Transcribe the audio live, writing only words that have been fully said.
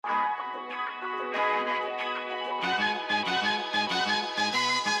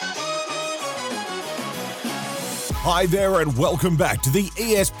Hi there and welcome back to the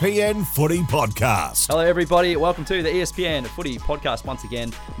ESPN Footy Podcast. Hello everybody, welcome to the ESPN Footy Podcast once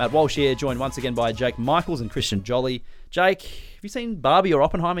again. Matt Walsh here, joined once again by Jake Michaels and Christian Jolly. Jake, have you seen Barbie or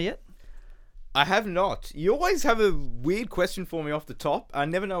Oppenheimer yet? I have not. You always have a weird question for me off the top. I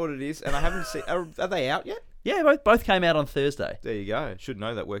never know what it is, and I haven't seen... Are they out yet? Yeah, both came out on Thursday. There you go. Should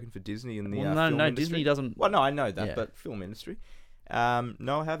know that working for Disney and the film no, industry. Disney doesn't... Well, no, I know that, Yeah. but film industry. No,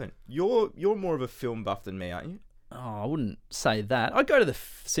 I haven't. You're more of a film buff than me, aren't you? Oh, I wouldn't say that. I go to the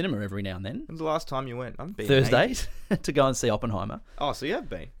cinema every now and then. When's the last time you went? I've been Thursdays to go and see Oppenheimer. Oh, so you have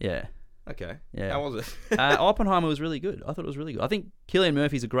been? Yeah. Okay. Yeah. How was it? Oppenheimer was really good. I thought it was really good. I think Cillian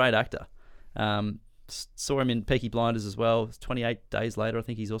Murphy's a great actor. Saw him in Peaky Blinders as well. 28 Days Later, I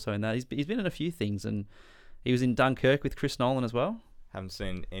think he's also in that. He's been in a few things, and he was in Dunkirk with Chris Nolan as well. Haven't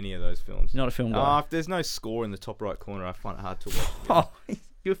seen any of those films. You're not a film guy. If there's no score in the top right corner, I find it hard to watch. Oh,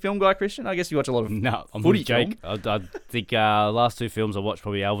 you a film guy, Christian? I guess you watch a lot of No, I'm footy with Jake. I think last two films I watched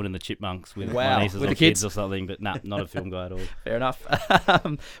probably Alvin and the Chipmunks with my nieces with or the kids or something, but nah, not a film guy at all. Fair enough.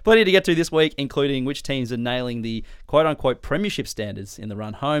 Plenty to get to this week, including which teams are nailing the quote-unquote premiership standards in the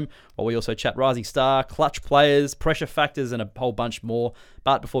run home, while we also chat rising star, clutch players, pressure factors, and a whole bunch more.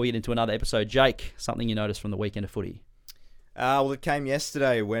 But before we get into another episode, Jake, something you noticed from the weekend of footy? Well, it came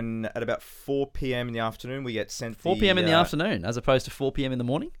yesterday when at about 4 p.m. in the afternoon we get sent 4 p.m. in the afternoon as opposed to 4 p.m. in the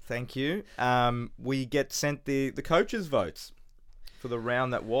morning? Thank you. We get sent the coaches' votes for the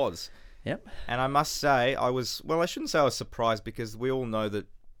round that was. Yep. And I must say, I shouldn't say I was surprised because we all know that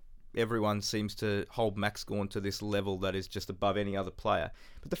everyone seems to hold Max Gawn to this level that is just above any other player.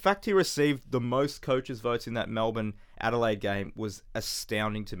 But the fact he received the most coaches' votes in that Melbourne-Adelaide game was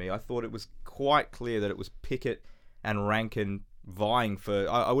astounding to me. I thought it was quite clear that it was Pickett and Rankin vying for...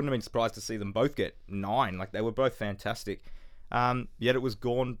 I wouldn't have been surprised to see them both get 9. Like, they were both fantastic. Yet it was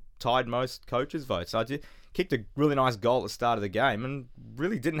Gawn tied most coaches' votes. I kicked a really nice goal at the start of the game and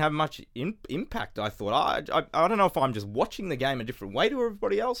really didn't have much impact, I thought. I don't know if I'm just watching the game a different way to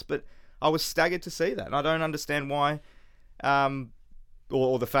everybody else, but I was staggered to see that. And I don't understand why...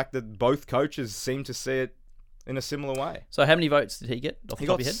 or the fact that both coaches seem to see it in a similar way. So how many votes did he get off the He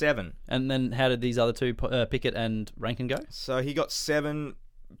top got of your head? 7. And then how did these other two, Pickett and Rankin, go? So he got 7.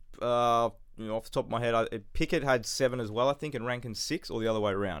 Off the top of my head, Pickett had 7 as well, I think, and Rankin 6, or the other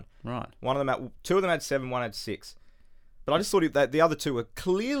way around. Right. Two of them had 7, one had 6. But I just thought that the other two were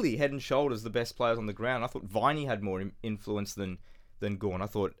clearly head and shoulders the best players on the ground. I thought Viney had more influence than Gawn. I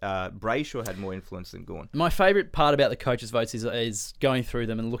thought Brayshaw had more influence than Gawn. My favourite part about the coaches' votes is going through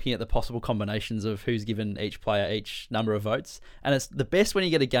them and looking at the possible combinations of who's given each player each number of votes. And it's the best when you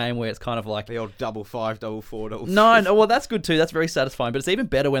get a game where it's kind of like... The old 5, 4, 6. No, well, that's good too. That's very satisfying. But it's even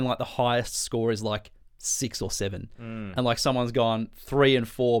better when like the highest score is like 6 or 7. And like someone's gone 3 and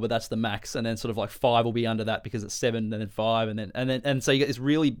 4, but that's the max. And then sort of like 5 will be under that because it's 7 and then 5. And so you get this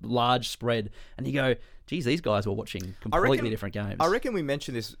really large spread. And you go... Geez, these guys were watching completely different games. I reckon we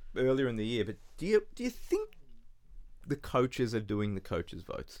mentioned this earlier in the year, but do you think the coaches are doing the coaches'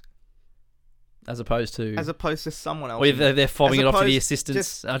 votes? As opposed to someone else. Or they're fobbing it off to the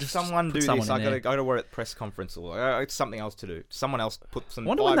assistants. Just someone do this. I got to wear at press conference or it's something else to do. Someone else put some... I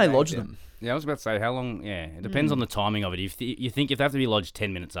wonder when they lodge them. Yeah, I was about to say, how long... Yeah, it depends on the timing of it. If you think if they have to be lodged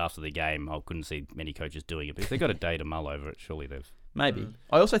 10 minutes after the game, I couldn't see many coaches doing it. But if they've got a day to mull over it, surely they've... Maybe.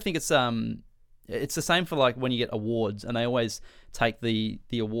 I also think it's the same for like when you get awards, and they always take the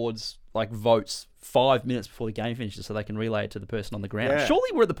awards like votes 5 minutes before the game finishes so they can relay it to the person on the ground. Yeah. Surely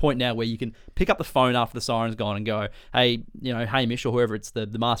we're at the point now where you can pick up the phone after the siren's gone and go, hey, Hamish or whoever, it's the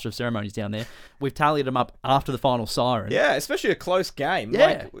master of ceremonies down there, we've tallied them up after the final siren. Yeah, especially a close game.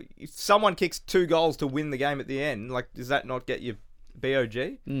 Yeah. Like, if someone kicks 2 goals to win the game at the end, like, does that not get you BOG?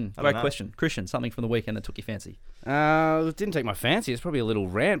 Great question. Christian, something from the weekend that took your fancy? It didn't take my fancy. It's probably a little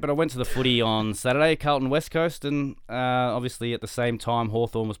rant, but I went to the footy on Saturday, Carlton West Coast, and obviously at the same time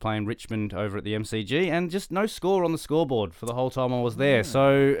Hawthorn was playing Richmond over at the MCG, and just no score on the scoreboard for the whole time I was there.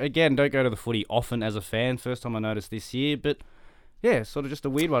 So again, don't go to the footy often as a fan. First time I noticed this year, but yeah, sort of just a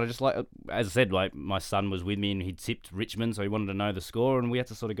weird one. I just like, as I said, like my son was with me and he'd tipped Richmond, so he wanted to know the score, and we had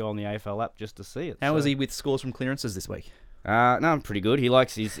to sort of go on the AFL app just to see it. How was he with scores from clearances this week? No, I'm pretty good. He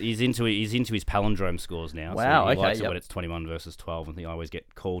likes he's into his palindrome scores now. Wow, so he okay, likes it when it's 21 versus 12. I think I always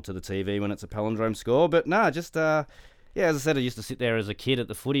get called to the TV when it's a palindrome score. But no, just as I said, I used to sit there as a kid at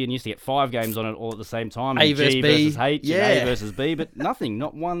the footy and used to get 5 games on it all at the same time. A versus G B. versus H Yeah. and A versus B, but nothing,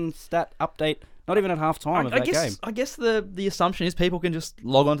 not one stat update. Not even at half time of that game. I guess the assumption is people can just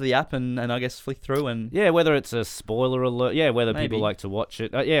log onto the app and I guess flick through and... Yeah, whether it's a spoiler alert, whether Maybe. people like to watch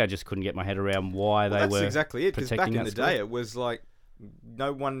it. I just couldn't get my head around why they That's were exactly it, because back protecting in that the day score. it was like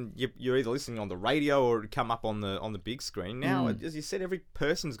no one. You're either listening on the radio or it come up on the big screen. Now, as you said, every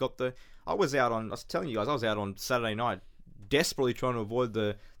person's got the. I was telling you guys, I was out on Saturday night, desperately trying to avoid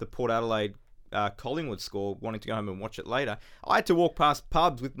the Port Adelaide Collingwood score, wanting to go home and watch it later. I had to walk past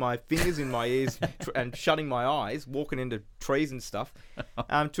pubs with my fingers in my ears and shutting my eyes, walking into trees and stuff,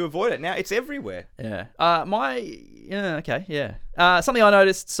 to avoid it. Now it's everywhere. Yeah. Something I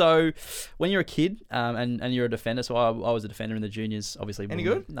noticed. So when you're a kid, and you're a defender, so I was a defender in the juniors. Obviously, any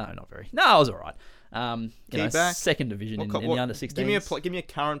good? No, not very. No, I was all right. Back? Second division in the under 16s. Give me a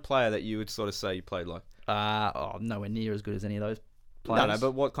current player that you would sort of say you played like. Nowhere near as good as any of those players. No,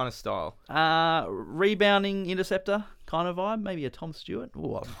 but what kind of style? Rebounding interceptor kind of vibe. Maybe a Tom Stewart.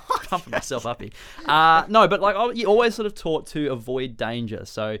 Oh, I'm pumping myself up here. No, but like you're always sort of taught to avoid danger.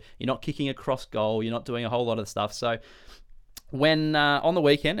 So you're not kicking across goal. You're not doing a whole lot of stuff. So when on the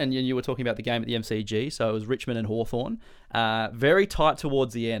weekend, and you were talking about the game at the MCG, so it was Richmond and Hawthorn. Very tight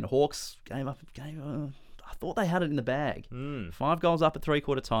towards the end. Hawks I thought they had it in the bag. 5 goals up at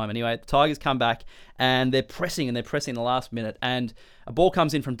 3/4 time. Anyway, the Tigers come back and they're pressing in the last minute, and a ball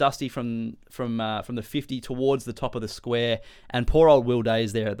comes in from Dusty from the 50 towards the top of the square, and poor old Will Day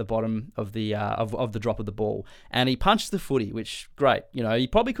is there at the bottom of the of the drop of the ball, and he punched the footy, which great. He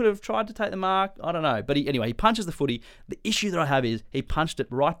probably could have tried to take the mark. I don't know, but he punches the footy. The issue that I have is he punched it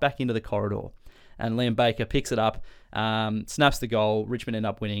right back into the corridor. And Liam Baker picks it up, snaps the goal. Richmond end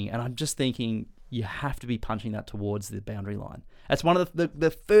up winning. And I'm just thinking, you have to be punching that towards the boundary line. That's one of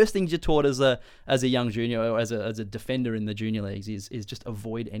the first things you're taught as a young junior or as a defender in the junior leagues is just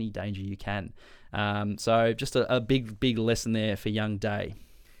avoid any danger you can. So just a big lesson there for young Day.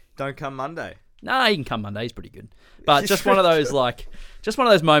 Don't come Monday. No, he can come Monday. He's pretty good. But just one of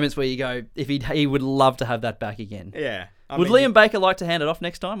those moments where you go, if he would love to have that back again. Yeah. Would Liam Baker like to hand it off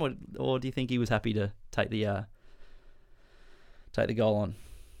next time, or do you think he was happy to take the goal on?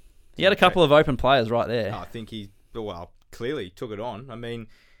 He had a couple of open players right there. I think he clearly took it on. I mean,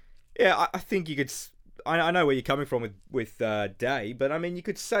 yeah, I think you could. I know where you're coming from with Day, but I mean, you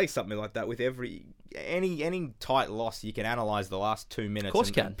could say something like that with any tight loss. You can analyse the last 2 minutes. Of course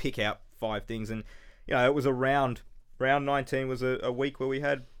you can. And pick out 5 things, and it was round 19 was a week where we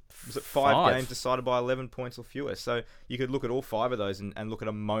had. Was it 5 games decided by 11 points or fewer? So you could look at all 5 of those and look at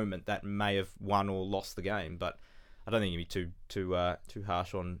a moment that may have won or lost the game. But I don't think you'd be too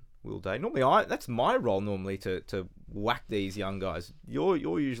harsh on Will Day. Normally, that's my role normally to whack these young guys. You're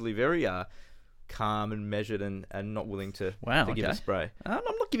usually very calm and measured and not willing to give a spray. I'm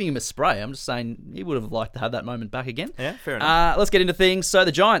not giving him a spray. I'm just saying he would have liked to have that moment back again. Yeah, fair enough. Let's get into things. So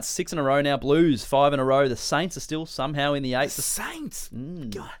the Giants, 6 in a row now. Blues, 5 in a row. The Saints are still somehow in the 8th. The Saints?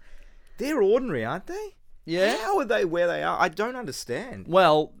 God, they're ordinary, aren't they? Yeah. How are they where they are? I don't understand.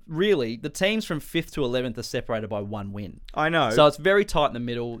 Well, really, the teams from 5th to 11th are separated by 1 win. I know. So it's very tight in the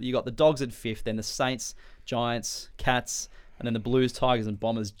middle. You got the Dogs at 5th, then the Saints, Giants, Cats, and then the Blues, Tigers, and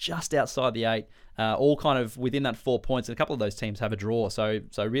Bombers just outside the 8. All kind of within that 4 points, and a couple of those teams have a draw. So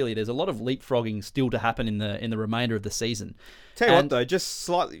really, there's a lot of leapfrogging still to happen in the remainder of the season. Tell you what, though, just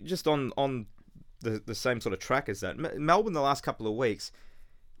on the same sort of track as that, Melbourne the last couple of weeks,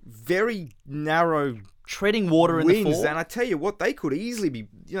 very narrow treading water in the fall. And I tell you what, they could easily be.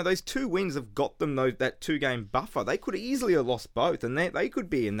 Those 2 wins have got them that 2-game buffer. They could easily have lost both, and they could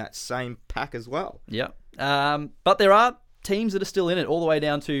be in that same pack as well. Yeah, but there are teams that are still in it all the way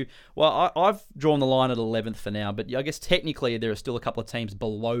down to, well, I've drawn the line at 11th for now, but I guess technically there are still a couple of teams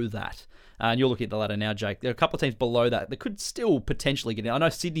below that. And you're looking at the ladder now, Jake. There are a couple of teams below that could still potentially get in. I know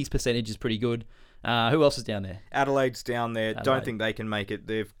Sydney's percentage is pretty good. Who else is down there? Adelaide's down there. Don't think they can make it.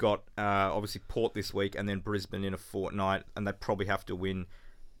 They've got obviously Port this week and then Brisbane in a fortnight, and they probably have to win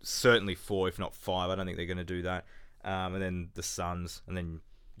certainly 4, if not 5. I don't think they're going to do that. And then the Suns, and then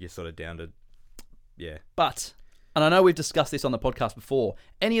you're sort of down to, yeah. But, and I know we've discussed this on the podcast before,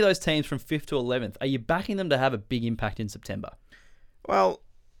 any of those teams from 5th to 11th, are you backing them to have a big impact in September? Well,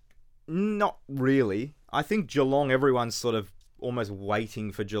 not really. I think Geelong, everyone's sort of almost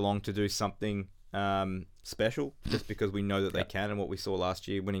waiting for Geelong to do something special, just because we know that they can, and what we saw last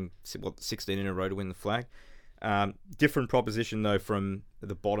year, winning 16 in a row to win the flag. Different proposition though from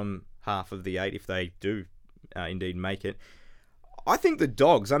the bottom half of the 8 if they do indeed make it. I think the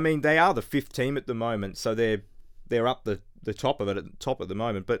Dogs, I mean, they are the 5th team at the moment, so they're up the top of it at the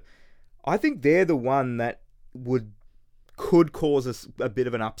moment. But I think they're the one that could cause us a bit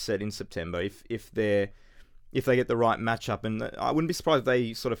of an upset in September if they get the right matchup. And I wouldn't be surprised if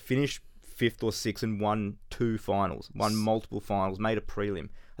they sort of finish 5th or 6th and won 2 finals, won multiple finals, made a prelim.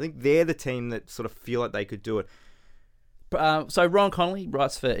 I think they're the team that sort of feel like they could do it. So Ron Connolly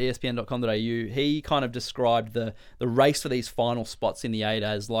writes for ESPN.com.au. He kind of described the race for these final spots in the 8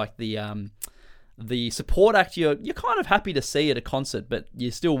 as like the support act you're kind of happy to see at a concert, but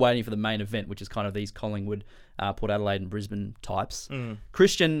you're still waiting for the main event, which is kind of these Collingwood, Port Adelaide and Brisbane types.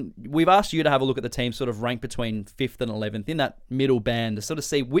 Christian, we've asked you to have a look at the teams sort of ranked between 5th and 11th in that middle band to sort of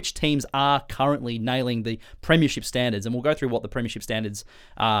see which teams are currently nailing the premiership standards, and we'll go through what the premiership standards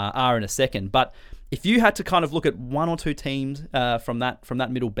are in a second. But if you had to kind of look at one or two teams from that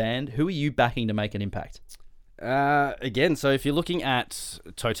middle band, who are you backing to make an impact? Again, so if you're looking at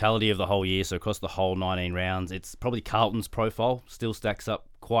totality of the whole year, so across the whole 19 rounds, it's probably Carlton's profile still stacks up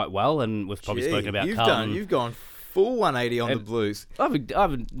quite well, and we've probably spoken about Carlton. You've gone full 180 on the Blues.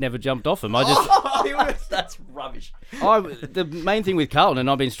 I've never jumped off them. I just That's rubbish. The main thing with Carlton, and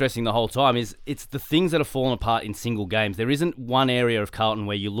I've been stressing the whole time, is it's the things that have fallen apart in single games. There isn't one area of Carlton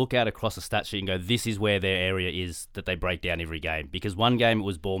where you look at across a stat sheet and go, this is where their area is that they break down every game. Because one game it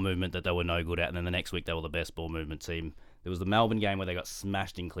was ball movement that they were no good at, and then the next week they were the best ball movement team. There was the Melbourne game where they got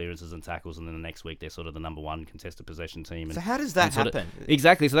smashed in clearances and tackles, and then the next week they're sort of the number one contested possession team. And, so how does that happen?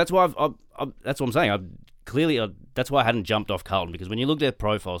 Exactly. So that's why that's what I'm saying. That's why I hadn't jumped off Carlton, because when you look at their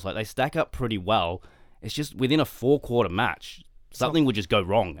profiles, like they stack up pretty well. It's just within a 4-quarter match, something would just go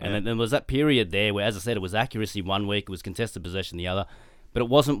wrong. Yeah. And then there was that period there where, as I said, it was accuracy one week, it was contested possession the other, but it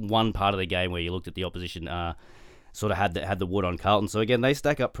wasn't one part of the game where you looked at the opposition sort of had the wood on Carlton. So again, they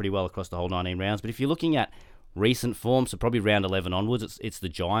stack up pretty well across the whole 19 rounds. But if you're looking at recent form, so probably round 11 onwards, it's the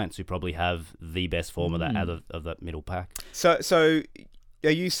Giants who probably have the best form of that middle pack. So are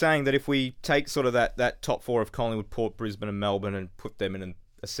you saying that if we take sort of that top 4 of Collingwood, Port, Brisbane and Melbourne and put them in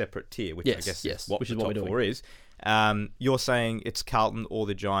a separate tier, which I guess is what the top 4 is, you're saying it's Carlton or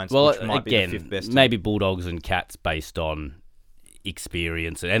the Giants, which might be the 5th best team? Maybe Bulldogs and Cats based on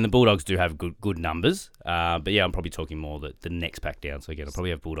experience, and the Bulldogs do have good numbers, but yeah, I'm probably talking more the next pack down. So again, I'll probably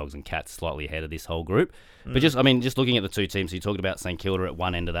have Bulldogs and Cats slightly ahead of this whole group. But just looking at the two teams, so you talked about St Kilda at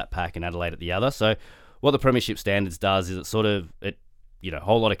one end of that pack and Adelaide at the other. So what the premiership standards does is a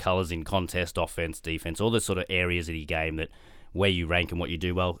whole lot of colours in contest, offence, defence, all the sort of areas of the game that where you rank and what you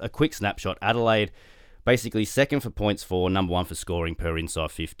do well. A quick snapshot: Adelaide, basically second for points for, number 1 for scoring per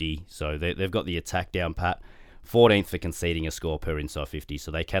inside 50. So they've got the attack down pat. 14th for conceding a score per inside 50,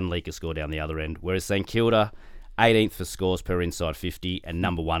 so they can leak a score down the other end. Whereas St Kilda, 18th for scores per inside 50, and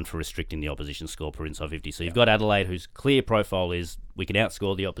number 1 for restricting the opposition score per inside 50. So you've got Adelaide, whose clear profile is we can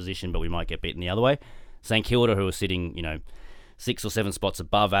outscore the opposition, but we might get beaten the other way. St Kilda, who are sitting, 6 or 7 spots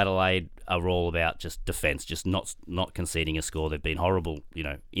above Adelaide, are all about just defence, just not conceding a score. They've been horrible,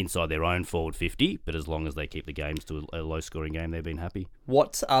 inside their own forward 50, but as long as they keep the games to a low-scoring game, they've been happy.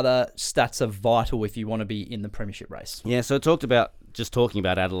 What other stats are vital if you want to be in the premiership race? Yeah, so talking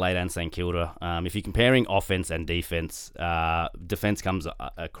about Adelaide and St Kilda, if you're comparing offence and defence, defence comes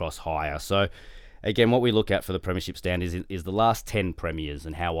across higher. So again, what we look at for the premiership stand is the last 10 premiers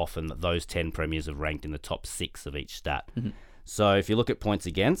and how often those 10 premiers have ranked in the top 6 of each stat. Mm-hmm. So if you look at points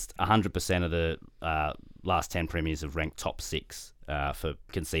against, 100% of the last 10 premiers have ranked top 6 for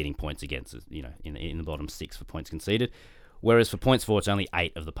conceding points against, in the bottom 6 for points conceded. Whereas for points for, it's only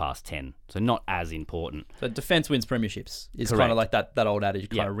 8 of the past 10. So not as important. So defence wins premierships is kind of like that old adage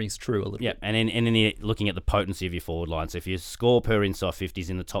kind of rings true a little bit. And then looking at the potency of your forward line. So if your score per inside 50 is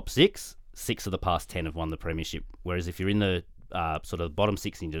in the top 6, 6 of the past 10 have won the premiership. Whereas if you're in the sort of bottom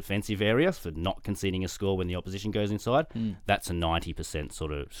 6 in defensive areas for not conceding a score when the opposition goes inside, that's a 90%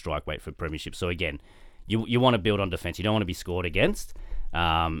 sort of strike rate for premiership. So again, you want to build on defence. You don't want to be scored against.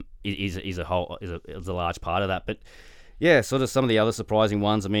 Is a large part of that. But yeah, sort of some of the other surprising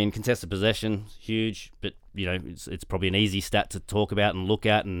ones. I mean, contested possession, huge, but it's probably an easy stat to talk about and look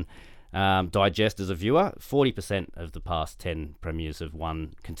at and digest as a viewer. 40% of the past 10 premiers have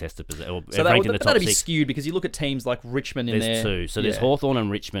won contested possession. So that'd be skewed because you look at teams like Richmond in there. There's 2. So there's Hawthorn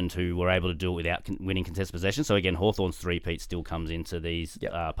and Richmond who were able to do it without winning contested possession. So again, Hawthorn's three-peat still comes into these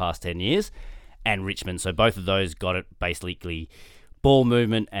past 10 years. And Richmond. So both of those got it basically ball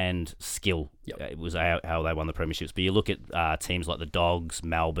movement and skill. It was how they won the premierships. But you look at teams like the Dogs,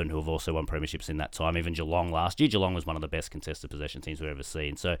 Melbourne, who have also won premierships in that time. Even Geelong last year. Geelong was one of the best contested possession teams we've ever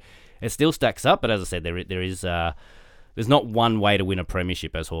seen. So it still stacks up. But as I said, there's not one way to win a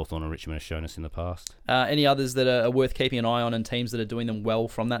premiership, as Hawthorn and Richmond have shown us in the past. Any others that are worth keeping an eye on and teams that are doing them well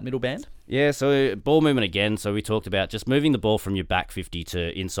from that middle band? Yeah, so ball movement again. So we talked about just moving the ball from your back 50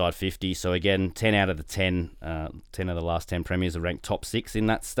 to inside 50. So again, 10 out of the 10 of the last 10 premiers are ranked top 6 in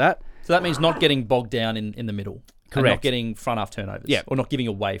that stat. So that means not getting bogged down in the middle. And not Correct. getting front half turnovers. Yeah. Or not giving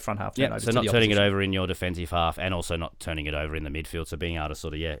away front half Yeah, turnovers. so to not the turning it opposition. over in your defensive half, and also not turning it over in the midfield. So being able to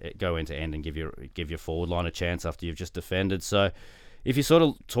sort of go end to end and give your forward line a chance after you've just defended. So if you're sort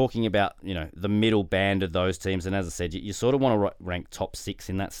of talking about the middle band of those teams, and as I said, you sort of want to rank top 6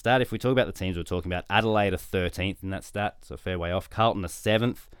 in that stat. If we talk about the teams we're talking about, Adelaide are 13th in that stat, so a fair way off. Carlton are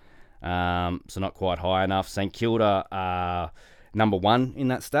 7th, so not quite high enough. St Kilda are number 1 in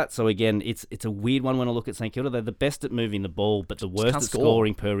that stat. So again, it's a weird one when I look at St Kilda. They're the best at moving the ball, but the worst at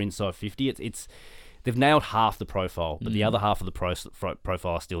scoring per inside 50. They've nailed half the profile, but the other half of the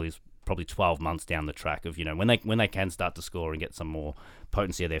profile still is probably 12 months down the track of when they can start to score and get some more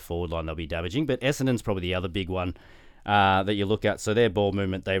potency of their forward line, they'll be damaging. But Essendon's probably the other big one that you look at. So their ball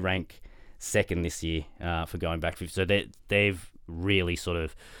movement, they rank 2nd this year for going back. So they've really sort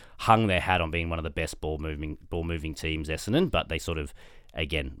of hung their hat on being one of the best ball moving teams, Essendon, but they sort of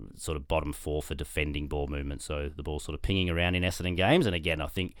bottom 4 for defending ball movement. So the ball's sort of pinging around in Essendon games. And again, I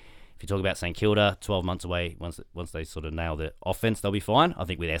think if you talk about St Kilda, 12 months away, once they sort of nail their offense, they'll be fine. I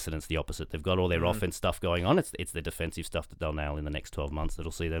think with Essendon, it's the opposite. They've got all their offense stuff going on. It's the defensive stuff that they'll nail in the next 12 months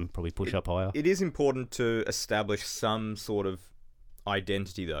that'll see them probably push up higher. It is important to establish some sort of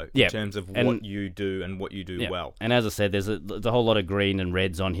identity, though, Yeah. in terms of what you do and what you do well. And as I said, there's a whole lot of green and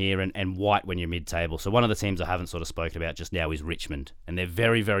reds on here and white when you're mid-table. So one of the teams I haven't sort of spoken about just now is Richmond, and they're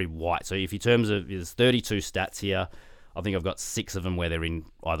very, very white. So if in terms of, there's 32 stats here, I think I've got 6 of them where they're in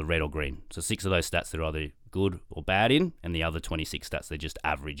either red or green. So 6 of those stats they're either good or bad in, and the other 26 stats they're just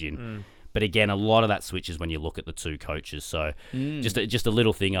average in. But again, a lot of that switches when you look at the two coaches. So just a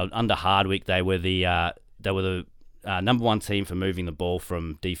little thing. Under Hardwick, they were the number 1 team for moving the ball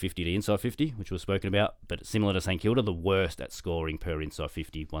from D50 to inside 50, which was spoken about. But similar to St Kilda, the worst at scoring per inside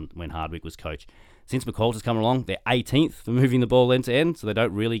 50 when Hardwick was coach. Since McQualter's come along, they're 18th for moving the ball end to end, so they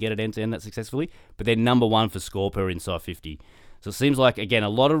don't really get it end to end that successfully. But they're number 1 for score per inside 50. So it seems like, again, a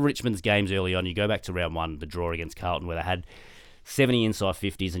lot of Richmond's games early on, you go back to round 1, the draw against Carlton, where they had 70 inside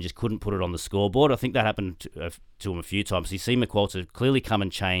 50s and just couldn't put it on the scoreboard. I think that happened to them a few times. You see McQualter clearly come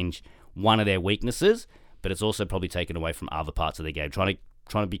and change one of their weaknesses, but it's also probably taken away from other parts of their game. Trying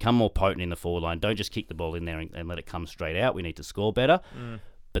to become more potent in the forward line. Don't just kick the ball in there and let it come straight out. We need to score better.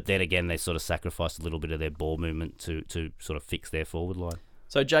 But then again, they sort of sacrificed a little bit of their ball movement to sort of fix their forward line.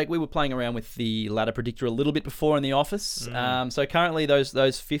 So, Jake, we were playing around with the ladder predictor a little bit before in the office. So currently those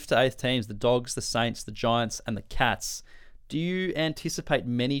 5th to 8th teams, the Dogs, the Saints, the Giants, and the Cats, do you anticipate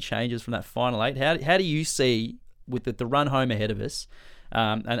many changes from that final 8? How do you see, with the run home ahead of us,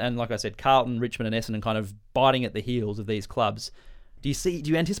 and like I said, Carlton, Richmond, and Essendon kind of biting at the heels of these clubs, do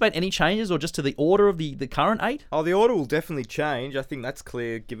you anticipate any changes, or just to the order of the current 8? Oh, the order will definitely change. I think that's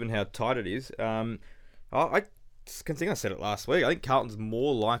clear given how tight it is. I think I said it last week. I think Carlton's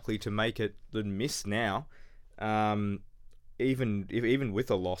more likely to make it than miss now, even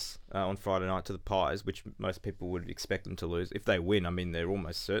with a loss on Friday night to the Pies, which most people would expect them to lose. If they win, I mean, they're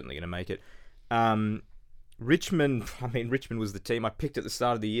almost certainly going to make it. Richmond was the team I picked at the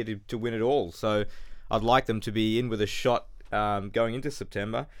start of the year to win it all, so I'd like them to be in with a shot going into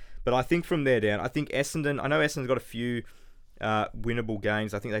September. But I think from there down, I know Essendon's got a few winnable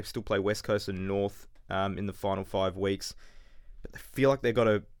games. I think they still play West Coast and North in the final 5 weeks, but they feel like they've got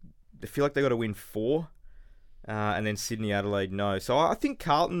to win 4, and then Sydney, Adelaide, no. So I think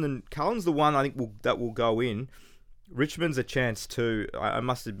Carlton's the one I think that will go in. Richmond's a chance too. I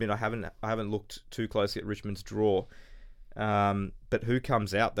must admit I haven't looked too closely at Richmond's draw, but who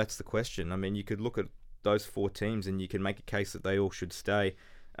comes out? That's the question. I mean, you could look at those 4 teams and you can make a case that they all should stay.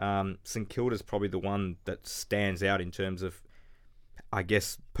 St Kilda's probably the one that stands out in terms of, I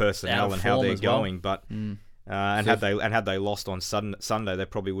guess, personnel and how they're going. But had they lost on Sunday, they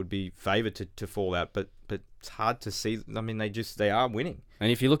probably would be favoured to fall out. But it's hard to see. I mean, they are winning.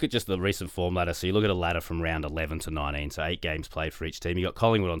 And if you look at just the recent form ladder, so you look at a ladder from round 11 to 19, so 8 games played for each team. You got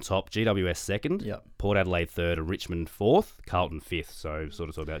Collingwood on top, GWS second, Port Adelaide third, and Richmond fourth, Carlton fifth. So sort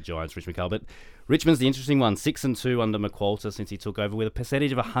of talk about Giants, Richmond, Carlton. But Richmond's the interesting one, 6-2 under McQualter since he took over with a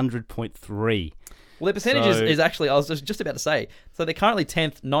percentage of 100.3. Well, their percentage is actually, I was just about to say, so they're currently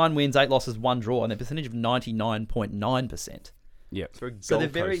 10th, 9 wins, 8 losses, 1 draw, and their percentage of 99.9%. Yeah, so they're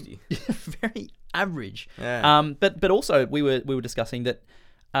very, very average. Yeah. But also we were discussing that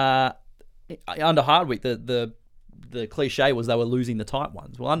under Hardwick the cliche was they were losing the tight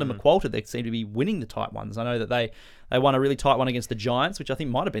ones. Well, under McQualter they seem to be winning the tight ones. I know that they won a really tight one against the Giants, which I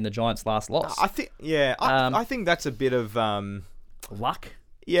think might have been the Giants' last loss. I think that's a bit of luck.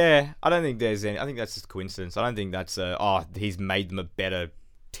 Yeah, I don't think there's any. I think that's just coincidence. I don't think that's he's made them a better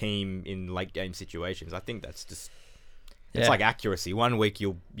team in late game situations. I think that's just. It's like accuracy. One week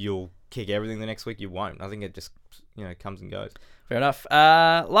you'll kick everything, the next week you won't. I think it just comes and goes. Fair enough.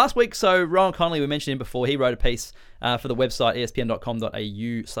 Last week, so Ron Connolly, we mentioned him before. He wrote a piece for the website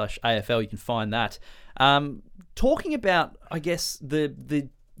espn.com.au/AFL. You can find that. Talking about, I guess, the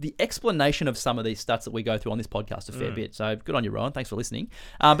explanation of some of these stats that we go through on this podcast a fair bit. So good on you, Rowan. Thanks for listening.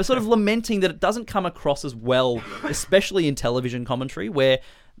 But sort of lamenting that it doesn't come across as well, especially in television commentary, where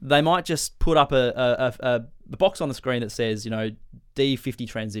they might just put up a box on the screen that says, D50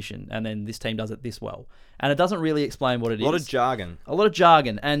 transition, and then this team does it this well. And it doesn't really explain what it is. A lot of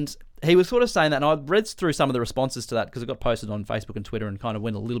jargon. And he was sort of saying that, and I read through some of the responses to that because it got posted on Facebook and Twitter and kind of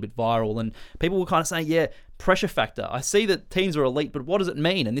went a little bit viral. And people were kind of saying, yeah, pressure factor. I see that teams are elite, but what does it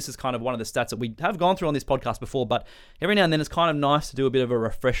mean? And this is kind of one of the stats that we have gone through on this podcast before, but every now and then it's kind of nice to do a bit of a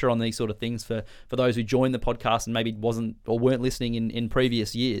refresher on these sort of things for those who joined the podcast and maybe wasn't or weren't listening in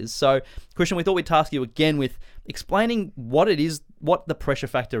previous years. So, Christian, we thought we'd task you again with explaining what it is, what the pressure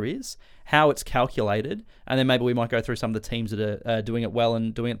factor is, how it's calculated, and then maybe we might go through some of the teams that are doing it well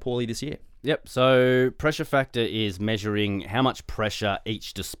and doing it poorly this year. Yep, so pressure factor is measuring how much pressure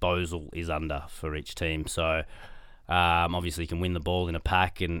each disposal is under for each team. So obviously you can win the ball in a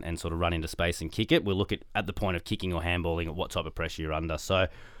pack and sort of run into space and kick it. We'll look at the point of kicking or handballing at what type of pressure you're under. So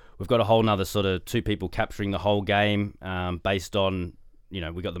we've got a whole nother sort of two people capturing the whole game based on,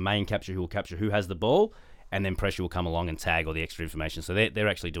 we've got the main capture who will capture who has the ball, and then pressure will come along and tag all the extra information. So they're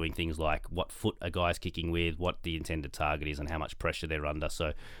actually doing things like what foot a guy's kicking with, what the intended target is, and how much pressure they're under.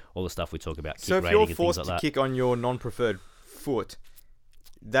 So all the stuff we talk about, kick rating and things like that. So if you're forced to kick on your non-preferred foot,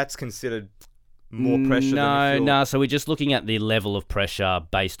 that's considered more pressure than if you're... No. So we're just looking at the level of pressure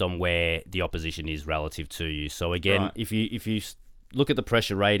based on where the opposition is relative to you. So again, right. if you look at the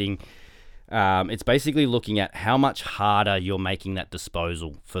pressure rating, it's basically looking at how much harder you're making that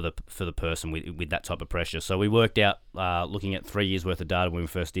disposal for the person with that type of pressure. So we worked out, looking at 3 years worth of data when we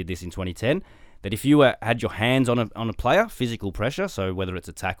first did this in 2010, that if you had your hands on a player, physical pressure, so whether it's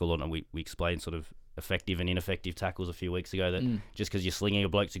a tackle or not, we explained sort of effective and ineffective tackles a few weeks ago, that just because you're slinging a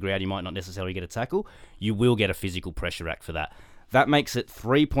bloke to ground, you might not necessarily get a tackle. You will get a physical pressure act for that. That makes it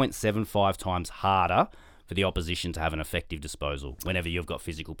 3.75 times harder for the opposition to have an effective disposal whenever you've got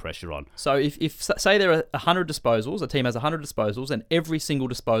physical pressure on. So if say there are 100 disposals, a team has 100 disposals, and every single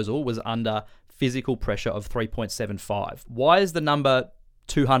disposal was under physical pressure of 3.75, why is the number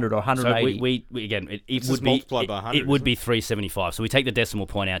 200 or 180? So we again, it would be multiplied by 100. It would be 375. So we take the decimal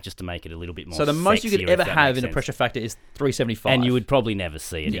point out just to make it a little bit more. So the most you could sexier, ever have in a pressure factor is 375, and you would probably never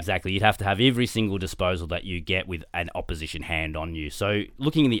see it. Exactly. You'd have to have every single disposal that you get with an opposition hand on you. So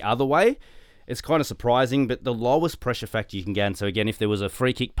looking the other way, it's kind of surprising, but the lowest pressure factor you can get. So again, if there was a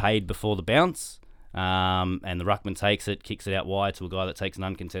free kick paid before the bounce, and the ruckman takes it, kicks it out wide to a guy that takes an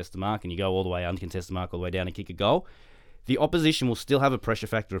uncontested mark, and you go all the way uncontested mark all the way down and kick a goal, the opposition will still have a pressure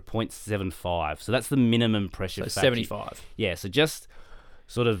factor of 0.75. So that's the minimum pressure factor. 75. Yeah, so just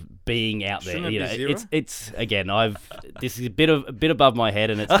sort of being out there. Shouldn't it be zero? It's again, this is a bit above my head,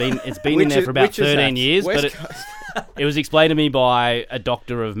 and it's been in there for about 13 years. West But it was explained to me by a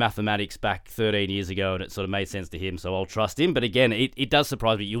doctor of mathematics back 13 years ago, and it sort of made sense to him, so I'll trust him. But again, it does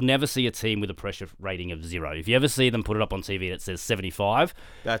surprise me. You'll never see a team with a pressure rating of 0. If you ever see them put it up on TV that says 75,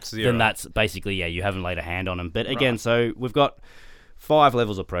 that's 0. Then that's basically, you haven't laid a hand on them. But again, So we've got 5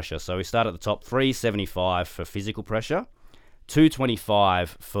 levels of pressure. So we start at the top, 375 for physical pressure,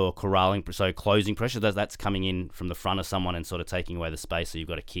 225 for corralling, so closing pressure. That's coming in from the front of someone and sort of taking away the space, so you've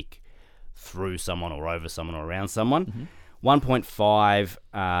got to kick through someone or over someone or around someone.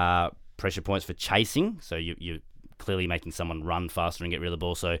 1.5 pressure points for chasing, so you're clearly making someone run faster and get rid of the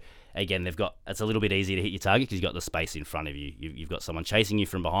ball. So again, it's a little bit easier to hit your target because you've got the space in front of you. You've got someone chasing you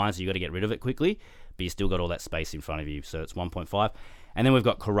from behind, so you've got to get rid of it quickly, but you still got all that space in front of you, so it's 1.5. And then we've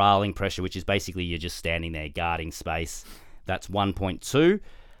got corralling pressure, which is basically you're just standing there guarding space. That's 1.2.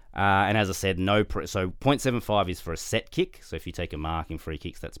 And as I said, so 0.75 is for a set kick. So if you take a mark in free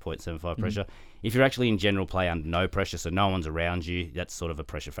kicks, that's 0.75 pressure. If you're actually in general play under no pressure, so no one's around you, that's sort of a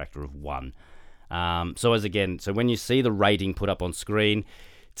pressure factor of 1. So when you see the rating put up on screen,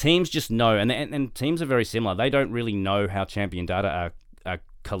 teams just know, and teams are very similar. They don't really know how champion data are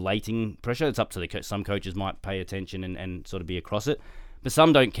collating pressure. It's up to some coaches might pay attention and sort of be across it. But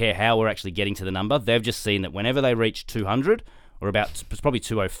some don't care how we're actually getting to the number. They've just seen that whenever they reach 200, or it's probably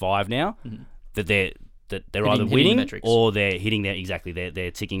 205 now, that they're either winning or they're hitting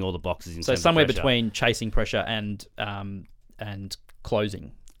they're ticking all the boxes in terms of pressure. So somewhere between chasing pressure and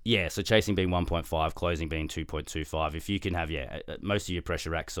closing. Yeah, so chasing being 1.5, closing being 2.25. If you can have most of your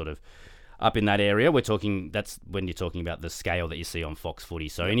pressure racks sort of up in that area, that's when you're talking about the scale that you see on Fox Footy.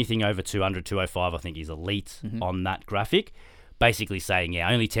 So anything over 200, 205, I think is elite on that graphic. basically saying,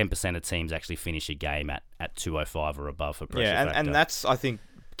 only 10% of teams actually finish a game at 205 or above for pressure factor. And that's, I think,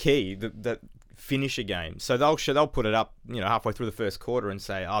 key, that finish a game. So they'll put it up, halfway through the first quarter and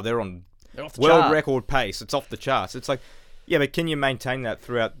say, they're on off the world chart. record pace. It's off the charts. It's like, yeah, but can you maintain that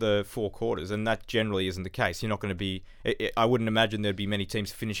throughout the 4 quarters? And that generally isn't the case. You're not going to be... I wouldn't imagine there'd be many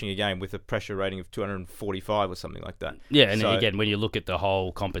teams finishing a game with a pressure rating of 245 or something like that. Yeah, and again, when you look at the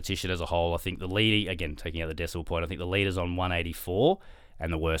whole competition as a whole, I think the leading, again, taking out the decimal point, I think the leader's on 184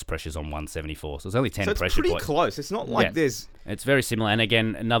 and the worst pressure's on 174. So there's only 10 pressure points. So it's pretty close. It's not like there's... It's very similar. And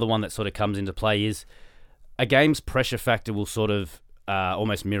again, another one that sort of comes into play is a game's pressure factor will sort of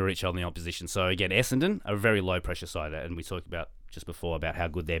almost mirror each other in the opposition. So again, Essendon are a very low pressure side, and we talked about just before about how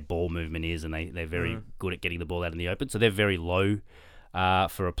good their ball movement is, and they're very good at getting the ball out in the open. So they're very low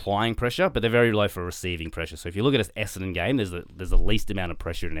for applying pressure, but they're very low for receiving pressure. So if you look at an Essendon game, there's the least amount of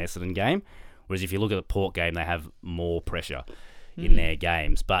pressure in an Essendon game, whereas if you look at the Port game, they have more pressure in their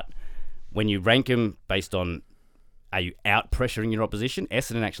games. But when you rank them based on are you out pressuring your opposition,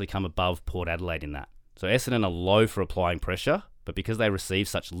 Essendon actually come above Port Adelaide in that. So Essendon are low for applying pressure, but because they receive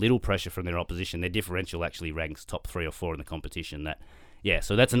such little pressure from their opposition, their differential actually ranks top 3 or 4 in the competition.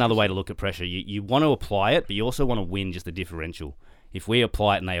 So that's another way to look at pressure. You want to apply it, but you also want to win just the differential. If we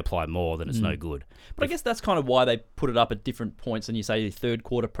apply it and they apply more, then it's no good. But I guess that's kind of why they put it up at different points. And you say the third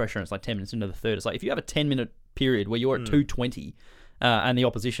quarter pressure, and it's like 10 minutes into the third. It's like if you have a 10-minute period where you're at 220 and the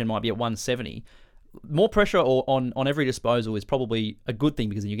opposition might be at 170, more pressure on every disposal is probably a good thing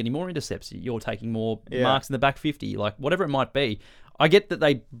because you're getting more intercepts. You're taking more marks in the back 50, like whatever it might be. I get that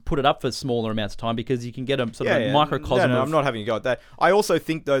they put it up for smaller amounts of time because you can get a sort of a microcosm. No, I'm not having a go at that. I also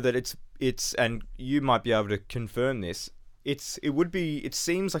think though that it's and you might be able to confirm this. It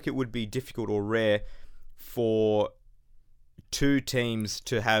seems like it would be difficult or rare for 2 teams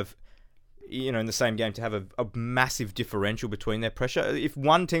to have, in the same game, to have a massive differential between their pressure. If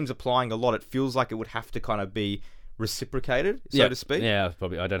one team's applying a lot, it feels like it would have to kind of be reciprocated, so to speak. Yeah,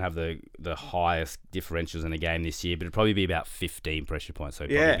 probably. I don't have the highest differentials in a game this year, but it'd probably be about 15 pressure points. So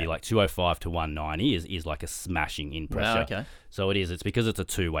it'd probably be like 205 to 190 is like a smashing in pressure. Wow, okay. So it is. It's because it's a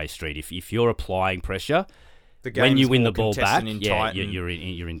two-way street. If you're applying pressure, the when you win the more ball back, tight you're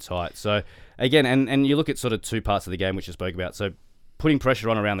in tight. So again, and you look at sort of 2 parts of the game which I spoke about. So putting pressure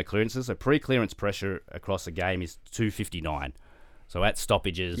on around the clearances. So pre-clearance pressure across a game is 259. So at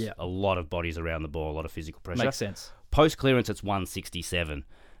stoppages, a lot of bodies around the ball, a lot of physical pressure. Makes sense. Post-clearance, it's 167.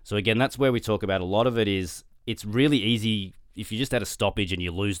 So again, that's where we talk about a lot of it is it's really easy. If you just had a stoppage and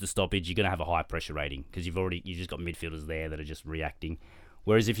you lose the stoppage, you're going to have a high pressure rating because you've just got midfielders there that are just reacting.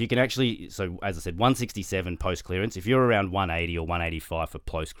 Whereas if you can actually, so as I said, 167 post-clearance, if you're around 180 or 185 for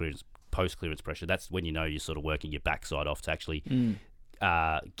post-clearance pressure, that's when you know you're sort of working your backside off to actually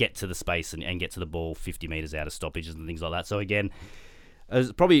get to the space and get to the ball 50 metres out of stoppages and things like that. So again,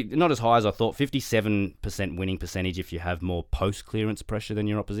 probably not as high as I thought, 57% winning percentage if you have more post-clearance pressure than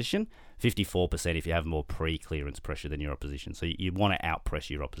your opposition, 54% if you have more pre-clearance pressure than your opposition. So you want to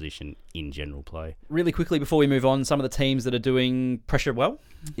out-pressure your opposition in general play. Really quickly before we move on, some of the teams that are doing pressure well?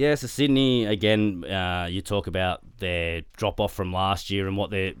 Yeah, so Sydney, again, you talk about their drop-off from last year and what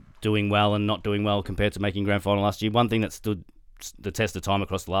they're doing well and not doing well compared to making grand final last year. One thing that stood the test of time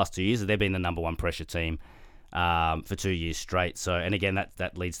across the last 2 years is they've been the number 1 pressure team for 2 years straight. So, and again,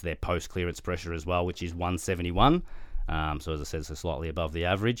 that leads to their post-clearance pressure as well, which is 171. So as I said, so slightly above the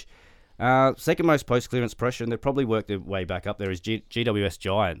average. Second most post-clearance pressure, and they've probably worked their way back up there, is GWS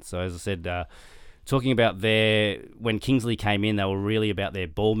Giants. So as I said, talking about when Kingsley came in, they were really about their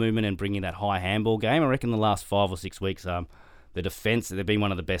ball movement and bringing that high handball game. I reckon the last 5 or 6 weeks, the defence, they've been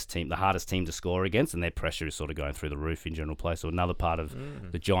one of the best team, the hardest team to score against, and their pressure is sort of going through the roof in general play. So another part of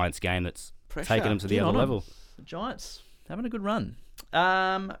the Giants game that's taken them to the other level. The Giants having a good run.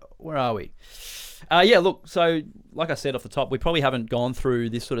 Where are we? Yeah, look, so like I said off the top, we probably haven't gone through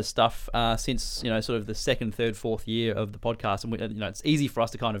this sort of stuff since, sort of the 2nd, 3rd, 4th year of the podcast. And, it's easy for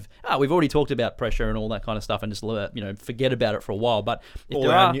us to kind of, we've already talked about pressure and all that kind of stuff and just, forget about it for a while. But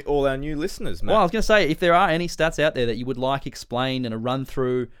if all our new listeners, Matt. Well, I was going to say, if there are any stats out there that you would like explained and a run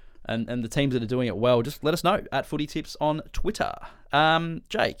through and the teams that are doing it well, just let us know at Footy Tips on Twitter.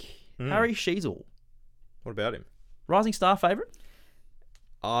 Jake, Harry Sheasel. What about him? Rising star favourite?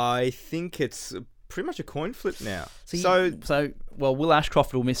 I think it's pretty much a coin flip now. Well, Will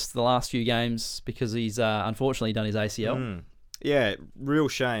Ashcroft will miss the last few games because he's unfortunately done his ACL. Yeah, real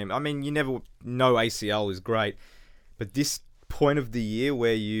shame. I mean, you never know ACL is great, but this point of the year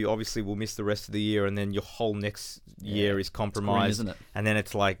where you obviously will miss the rest of the year and then your whole next year is compromised, isn't it? And then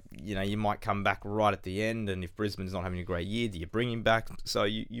it's like, you might come back right at the end, and if Brisbane's not having a great year, do you bring him back? So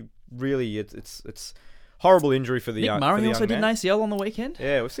you really, it's horrible injury for the Nick young Murray for the also young did an man. ACL on the weekend.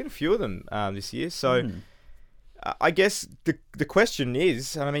 Yeah, we've seen a few of them this year. So I guess the question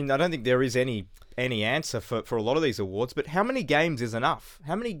is, I mean, I don't think there is any answer for a lot of these awards, but how many games is enough?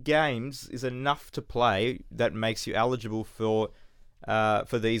 How many games is enough to play that makes you eligible for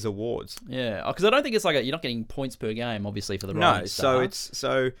these awards? Yeah, because I don't think it's like you're not getting points per game, obviously, for the No, Rising so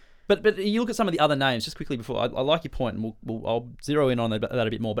Star. But you look at some of the other names just quickly before. I like your point, and I'll zero in on that a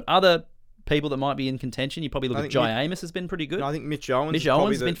bit more. But other people that might be in contention, you probably look at Jai Amos has been pretty good. No, I think Mitch Owens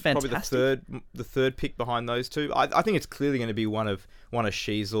has been fantastic. Probably the third pick behind those two. I think it's clearly going to be one of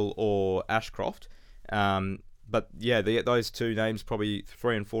Sheasel or Ashcroft. But yeah, those two names probably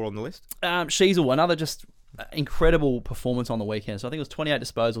 3 and 4 on the list. Sheasel, another just incredible performance on the weekend. So I think it was 28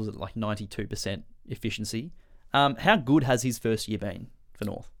 disposals at like 92% efficiency. How good has his first year been for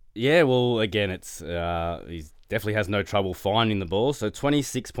North? Yeah, well, again, it's he definitely has no trouble finding the ball. So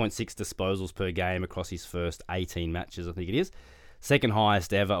 26.6 disposals per game across his first 18 matches, I think it is. Second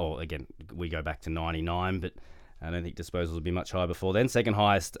highest ever, or again, we go back to 99, but I don't think disposals would be much higher before then. Second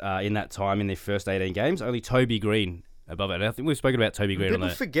highest in that time in their first 18 games. Only Toby Green above it. And I think we've spoken about Toby Green. People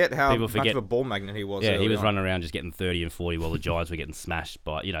forget how much of a ball magnet he was. Yeah, he was running around just getting 30 and 40 while the Giants were getting smashed.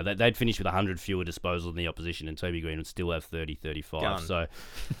 But, they'd finish with 100 fewer disposals than the opposition, and Toby Green would still have 30, 35. Gun. So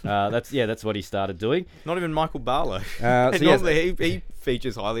that's what he started doing. Not even Michael Barlow. So he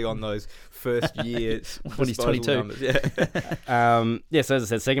features highly on those first year when he's 22. Numbers. Yeah. So as I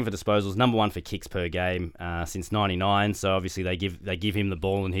said, second for disposals, number one for kicks per game since '99. So obviously they give him the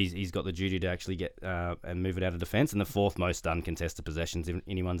ball, and he's got the duty to actually get and move it out of defence. And the fourth most uncontested possessions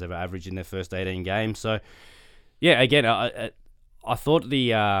anyone's ever averaged in their first 18 games. So yeah, again, I thought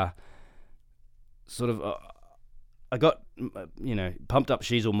the I got pumped up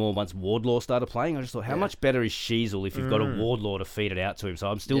Sheasel more once Wardlaw started playing. I just thought, how much better is Sheasel if you've got a Wardlaw to feed it out to him?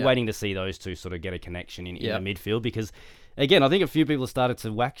 So I'm still waiting to see those two sort of get a connection in the midfield, because again, I think a few people have started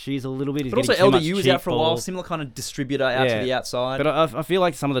to whack Sheasel a little bit. He's but also LDU was out for a while, similar kind of distributor out to the outside. But I feel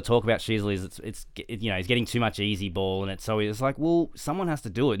like some of the talk about Sheasel is it's he's getting too much easy ball, and it's like, well, someone has to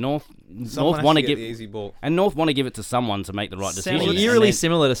do it. North want to give the easy ball, and North want to give it to someone to make the right decision. Sounds eerily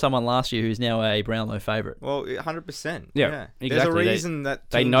similar to someone last year who's now a Brownlow favourite. Well, 100%. Yeah, exactly. There's a reason that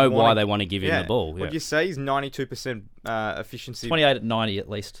they know why they want to give him the ball. Would you say he's 92% efficiency? 28 at 90 at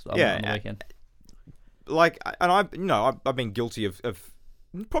least on the weekend. I've been guilty of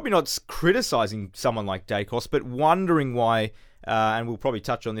probably not criticising someone like Dacos, but wondering why, and we'll probably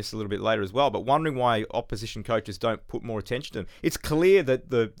touch on this a little bit later as well, but wondering why opposition coaches don't put more attention to him. It's clear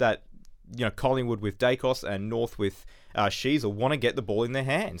that Collingwood with Dacos and North with Sheasel want to get the ball in their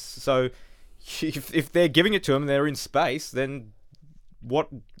hands. So if they're giving it to them and they're in space, then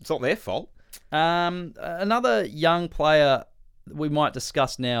it's not their fault. Another young player we might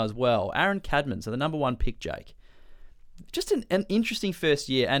discuss now as well, Aaron Cadman, so the number one pick, Jake. Just an interesting first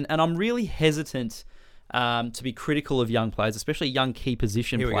year, and I'm really hesitant to be critical of young players, especially young key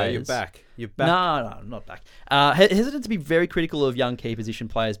position players. Here we go, you're back. No, I'm not back. Hesitant to be very critical of young key position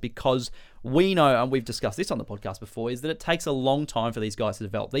players, because we know, and we've discussed this on the podcast before, is that it takes a long time for these guys to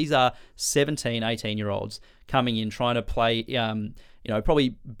develop. These are 17, 18-year-olds coming in, trying to play,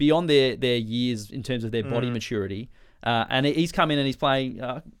 probably beyond their years in terms of their body maturity. And he's come in and he's playing,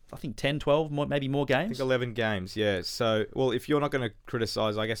 I think, 10, 12, maybe more games. I think 11 games, yeah. So, well, if you're not going to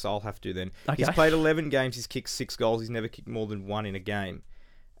criticise, I guess I'll have to then. Okay. He's played 11 games, he's kicked 6 goals, he's never kicked more than 1 in a game.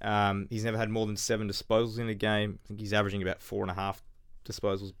 He's never had more than 7 disposals in a game. I think he's averaging about 4.5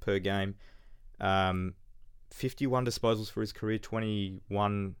 disposals per game. 51 disposals for his career,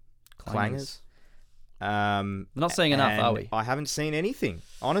 21 clangers. Not seeing enough, are we? I haven't seen anything,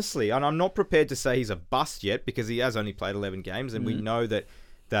 honestly. And I'm not prepared to say he's a bust yet, because he has only played 11 games, and we know that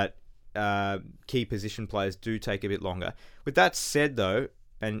key position players do take a bit longer. With that said, though,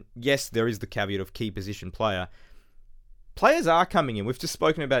 and yes, there is the caveat of key position player, players are coming in. We've just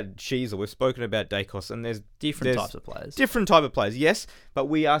spoken about Sheasel, we've spoken about Dacos, and there's different types of players. Different type of players, yes, but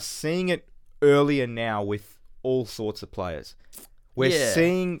we are seeing it earlier now with all sorts of players. We're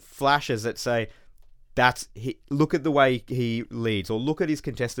seeing flashes that say, look at the way he leads, or look at his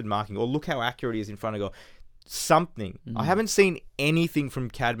contested marking, or look how accurate he is in front of goal. Something. I haven't seen anything from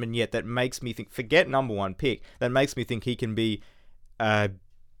Cadman yet that makes me think, forget number one pick, that makes me think he can be a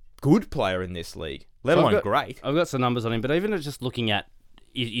good player in this league, let alone great. I've got some numbers on him, but even just looking at,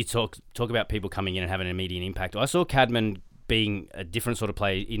 you talk about people coming in and having an immediate impact. I saw Cadman being a different sort of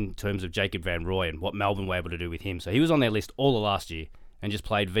player in terms of Jacob Van Rooy and what Melbourne were able to do with him. So he was on their list all of last year, and just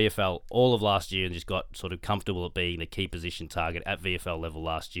played VFL all of last year and just got sort of comfortable at being the key position target at VFL level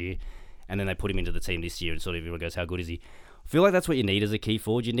last year. And then they put him into the team this year, and sort of everyone goes, how good is he? I feel like that's what you need as a key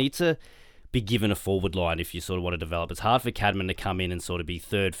forward. You need to be given a forward line if you sort of want to develop. It's hard for Cadman to come in and sort of be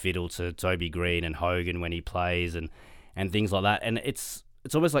third fiddle to Toby Green and Hogan when he plays and things like that. And it's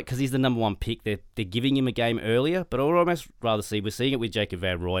almost like because he's the number one pick, they're giving him a game earlier. But I would almost rather see, we're seeing it with Jacob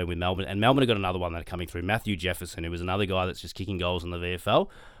Van Rooyen with Melbourne, and Melbourne have got another one that are coming through. Matthew Jefferson, who was another guy that's just kicking goals in the VFL.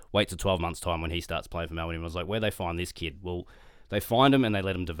 Wait till 12 months' time when he starts playing for Melbourne. And I was like, where'd they find this kid? Well, they find him and they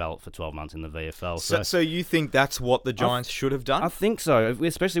let him develop for 12 months in the VFL. So you think that's what the Giants should have done? I think so,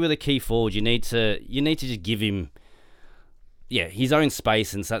 especially with a key forward. You need to just give him, his own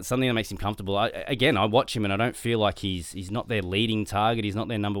space and something that makes him comfortable. I watch him and I don't feel like he's not their leading target. He's not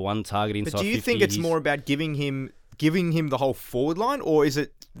their number one target inside 50. But do you think it's more about giving him the whole forward line, or is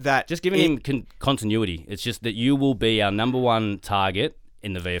it that just giving him continuity? It's just that you will be our number one target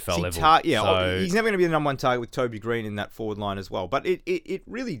in the VFL level. He's never going to be the number one target with Toby Green in that forward line as well. But it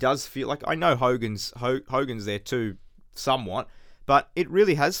really does feel like, I know Hogan's there too, somewhat, but it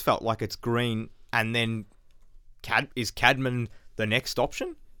really has felt like it's Green and then is Cadman the next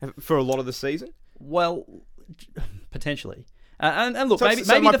option for a lot of the season? Well, potentially. And look, So maybe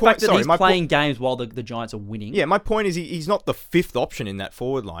my the point- fact that sorry, he's my playing games while the Giants are winning. Yeah, my point is he's not the fifth option in that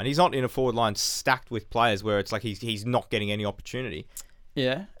forward line. He's not in a forward line stacked with players where it's like he's not getting any opportunity.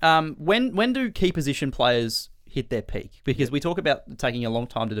 Yeah. When do key position players hit their peak? Because we talk about taking a long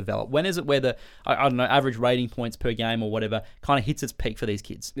time to develop. When is it where the, I don't know, average rating points per game or whatever kind of hits its peak for these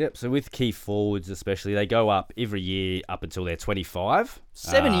kids? Yep, so with key forwards especially, they go up every year up until they're 25.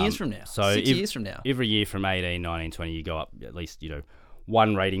 7 years from now. So 6 years from now. Every year from 18, 19, 20, you go up at least,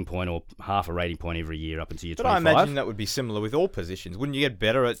 one rating point or half a rating point every year up until you're 25. But I imagine that would be similar with all positions. Wouldn't you get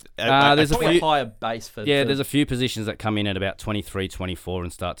better at there's Probably a higher base for... Yeah, there's a few positions that come in at about 23, 24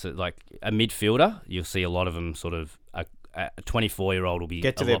 and start to, like a midfielder, you'll see a lot of them sort of, a 24-year-old will be...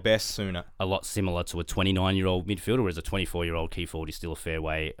 Get to their best sooner. A lot similar to a 29-year-old midfielder, whereas a 24-year-old key forward is still a fair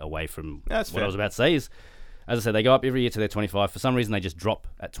way away from I was about to say is, as I said, they go up every year to their 25. For some reason, they just drop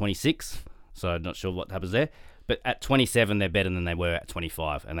at 26, so I'm not sure what happens there. But at 27, they're better than they were at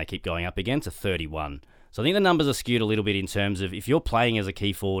 25, and they keep going up again to 31. So I think the numbers are skewed a little bit in terms of if you're playing as a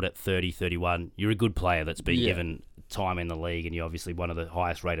key forward at 30, 31, you're a good player that's been given time in the league, and you're obviously one of the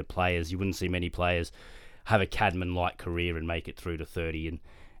highest rated players. You wouldn't see many players have a Cadman-like career and make it through to 30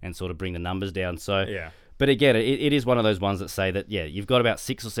 and sort of bring the numbers down. So, but again, it is one of those ones that say that, you've got about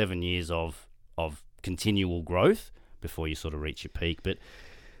 6 or 7 years of continual growth before you sort of reach your peak. But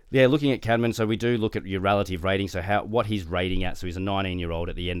yeah, looking at Cadman, so we do look at your relative rating, so what he's rating at. So he's a 19-year-old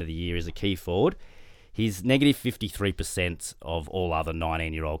at the end of the year as a key forward. He's negative 53% of all other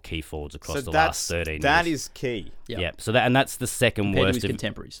 19-year-old key forwards across the last 13 years. That is key. Yep. So that's the second Compared worst to his of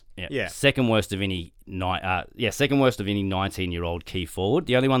contemporaries. Yeah. Second worst of any 19-year-old key forward.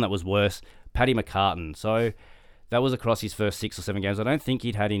 The only one that was worse, Paddy McCartan. So that was across his first 6 or 7 games. I don't think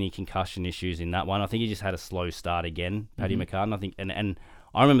he'd had any concussion issues in that one. I think he just had a slow start again, Paddy McCartan. I think, and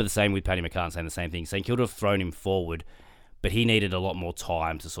I remember the same with Paddy McCartan saying the same thing. St Kilda have thrown him forward, but he needed a lot more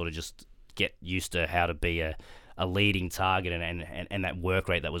time to sort of just get used to how to be a leading target and that work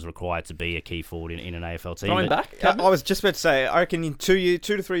rate that was required to be a key forward in an AFL team. Going back? I was just about to say, I reckon in 2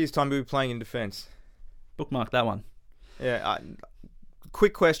 to 3 years' time we'll be playing in defence. Bookmark that one. Yeah.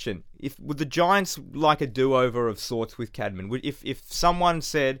 Quick question: would the Giants like a do-over of sorts with Cadman? If someone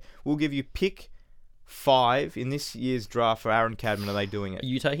said, "We'll give you pick 5 in this year's draft for Aaron Cadman," are they doing it? Are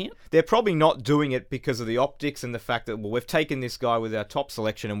you taking it? They're probably not doing it because of the optics and the fact that, we've taken this guy with our top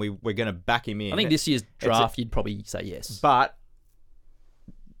selection and we're going to back him in. I think this year's draft, you'd probably say yes. But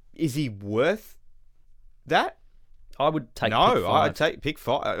is he worth that? I would take pick 5. I'd take pick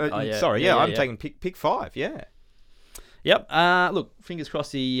 5. I'm taking pick 5, yeah. Yep. Look, fingers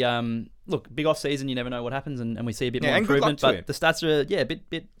crossed. Big off season. You never know what happens, and we see a bit more and improvement. good luck to But the stats are a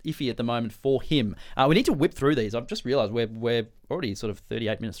bit iffy at the moment for him. We need to whip through these. I've just realised we're already sort of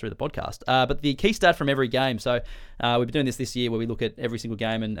 38 minutes through the podcast. But the key stat from every game. So we've been doing this year where we look at every single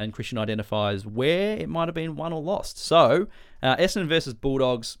game and Christian identifies where it might have been won or lost. So Essendon versus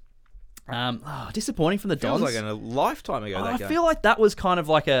Bulldogs. Disappointing from the Dons. Feels like a lifetime ago, that game. I feel like that was kind of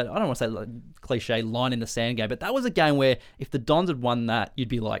like I don't want to say like cliche line in the sand game, but that was a game where if the Dons had won that, you'd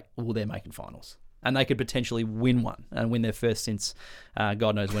be like, oh, they're making finals. And they could potentially win one and win their first since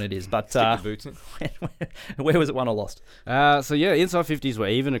God knows when it is. But where was it won or lost? Inside 50s were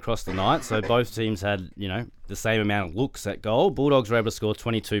even across the night. So both teams had, the same amount of looks at goal. Bulldogs were able to score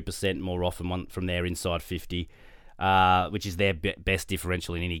 22% more often from their inside 50. Which is their best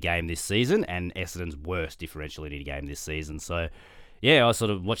differential in any game this season, and Essendon's worst differential in any game this season. So, I was sort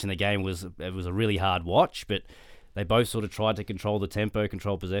of watching the game. It was a really hard watch, but They both sort of tried to control the tempo,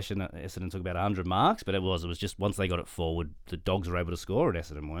 control possession. Essendon took about 100 marks, but it was just once they got it forward, the Dogs were able to score and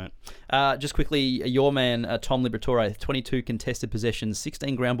Essendon weren't. Just quickly, your man, Tom Liberatore, 22 contested possessions,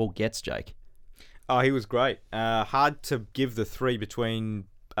 16 ground ball gets, Jake. Oh, he was great. Hard to give the three between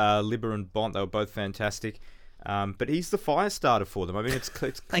Libber and Bont. They were both fantastic. But he's the fire starter for them. I mean, it's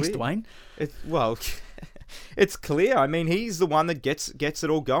clear. Thanks, Dwayne. It's clear. I mean, he's the one that gets it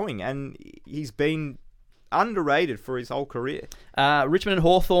all going, and he's been underrated for his whole career. Richmond and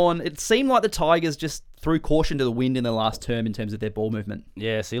Hawthorn, it seemed like the Tigers just threw caution to the wind in the last term in terms of their ball movement.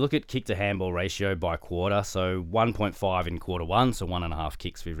 Yeah, so you look at kick to handball ratio by quarter. So 1.5 in quarter one, so 1.5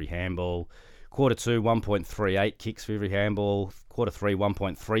 kicks for every handball. Quarter two, 1.38 kicks for every handball. Quarter three,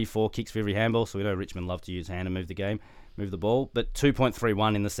 1.34 kicks for every handball. So we know Richmond love to use hand and move the ball. But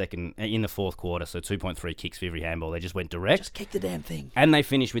 2.31 in the fourth quarter. So 2.3 kicks for every handball. They just went direct. Just kick the damn thing. And they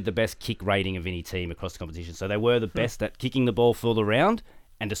finished with the best kick rating of any team across the competition. So they were the best at kicking the ball for the round,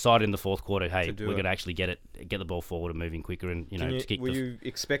 and decided in the fourth quarter, hey, we're going to actually get the ball forward and moving quicker, and to kick. Will you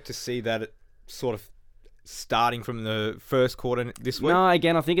expect to see that sort of starting from the first quarter this week? No,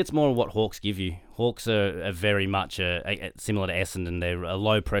 again, I think it's more what Hawks give you. Hawks are very much similar to Essendon. They're a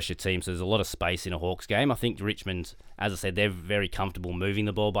low-pressure team, so there's a lot of space in a Hawks game. I think Richmond, as I said, they're very comfortable moving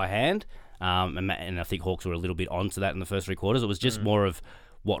the ball by hand, and I think Hawks were a little bit onto that in the first three quarters. It was just more of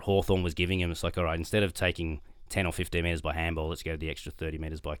what Hawthorn was giving him. It's like, all right, instead of taking 10 or 15 metres by handball, let's go the extra 30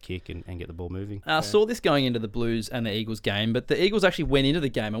 metres by kick and get the ball moving. I saw this going into the Blues and the Eagles game, but the Eagles actually went into the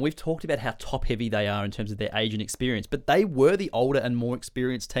game, and we've talked about how top-heavy they are in terms of their age and experience, but they were the older and more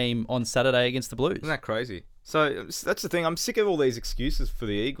experienced team on Saturday against the Blues. Isn't that crazy? So that's the thing. I'm sick of all these excuses for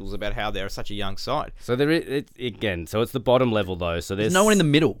the Eagles about how they're such a young side. So again, so it's the bottom level though. So there's no one in the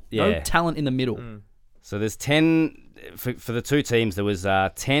middle. Yeah. No talent in the middle. So there's 10 for the two teams. There was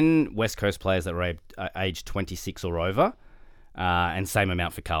 10 West Coast players that were aged 26 or over, and same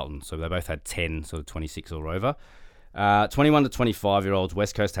amount for Carlton. So they both had 10, sort of 26 or over. 21 to 25-year-olds,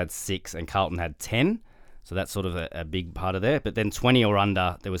 West Coast had 6 and Carlton had 10. So that's sort of a big part of there. But then 20 or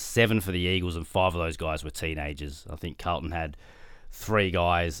under, there was 7 for the Eagles, and 5 of those guys were teenagers. I think Carlton had 3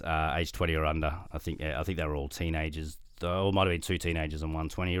 guys aged 20 or under. I think they were all teenagers. Or it might have been 2 teenagers and 1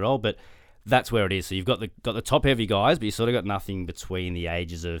 20-year-old. But that's where it is. So you've got the top heavy guys, but you sort of got nothing between the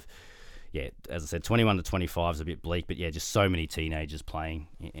ages of, as I said, 21 to 25 is a bit bleak, but just so many teenagers playing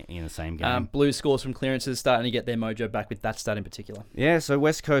in the same game. Blues scores from clearances starting to get their mojo back with that stat in particular. Yeah, so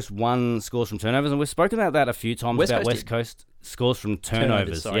West Coast won scores from turnovers, and we've spoken about that a few times West Coast scores from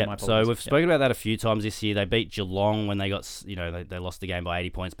turnovers. Sorry, so we've spoken about that a few times this year. They beat Geelong when they got, they lost the game by 80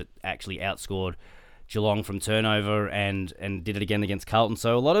 points, but actually outscored Geelong from turnover and did it again against Carlton.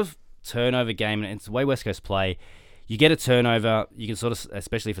 So a lot of turnover game, and it's the way West Coast play. You get a turnover, you can sort of,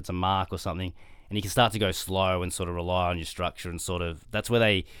 especially if it's a mark or something, and you can start to go slow and sort of rely on your structure, and sort of that's where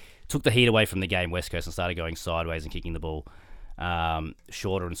they took the heat away from the game, West Coast, and started going sideways and kicking the ball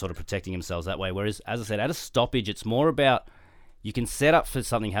shorter and sort of protecting themselves that way. Whereas, as I said, at a stoppage, it's more about you can set up for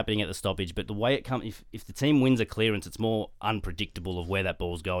something happening at the stoppage, but the way it comes, if the team wins a clearance, it's more unpredictable of where that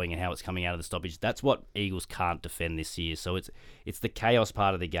ball's going and how it's coming out of the stoppage. That's what Eagles can't defend this year. So it's the chaos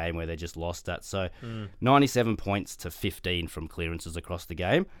part of the game where they just lost that. So 97 points to 15 from clearances across the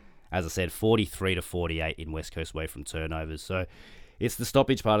game. As I said, 43 to 48 in West Coast away from turnovers. So it's the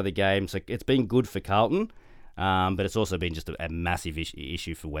stoppage part of the game. So it's been good for Carlton, but it's also been just a massive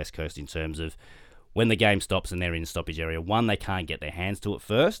issue for West Coast in terms of when the game stops and they're in the stoppage area. 1, they can't get their hands to it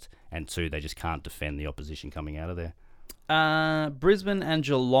first, and 2, they just can't defend the opposition coming out of there. Brisbane and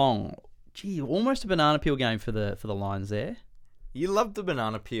Geelong. Gee, almost a banana peel game for the Lions there. You love the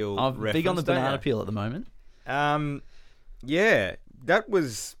banana peel. I'm big on the banana peel at the moment. Yeah, that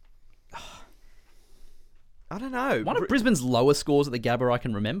was. I don't know. One of Brisbane's lowest scores at the Gabba I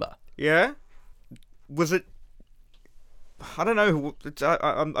can remember. Yeah, was it? I don't know.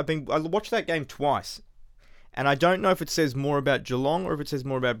 I watched that game twice, and I don't know if it says more about Geelong or if it says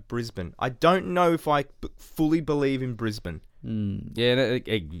more about Brisbane. I don't know if I fully believe in Brisbane. Yeah,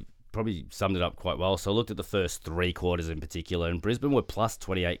 it probably summed it up quite well. So I looked at the first 3 quarters in particular, and Brisbane were plus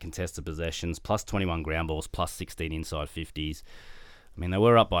 28 contested possessions, plus 21 ground balls, plus 16 inside 50s. I mean, they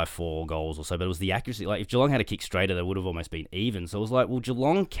were up by 4 goals or so, but it was the accuracy. Like, if Geelong had a kick straighter, they would have almost been even. So it was like, well,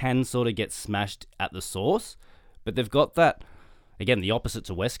 Geelong can sort of get smashed at the source, but they've got that, again, the opposite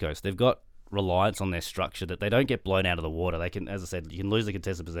to West Coast. They've got reliance on their structure that they don't get blown out of the water. They can, as I said, you can lose the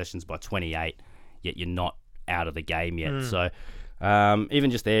contested possessions by 28, yet you're not out of the game yet. So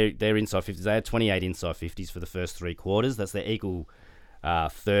even just their inside 50s, they had 28 inside 50s for the first 3 quarters. That's their equal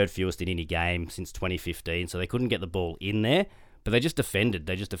third fewest in any game since 2015. So they couldn't get the ball in there. But they just defended.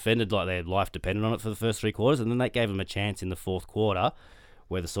 They just defended like their life depended on it for the first 3 quarters, and then that gave them a chance in the fourth quarter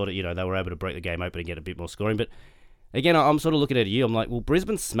where they were able to break the game open and get a bit more scoring. But again, I'm sort of looking at you. I'm like, well,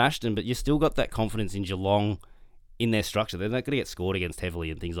 Brisbane smashed them, but you still got that confidence in Geelong in their structure. They're not going to get scored against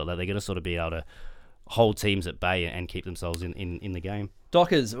heavily and things like that. They're going to sort of be able to hold teams at bay and keep themselves in the game.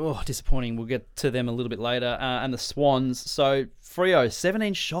 Dockers, disappointing. We'll get to them a little bit later. And the Swans. So Freo,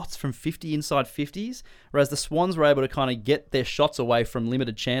 17 shots from 50 inside 50s, whereas the Swans were able to kind of get their shots away from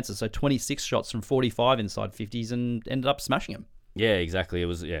limited chances. So 26 shots from 45 inside 50s and ended up smashing them. Yeah, exactly. It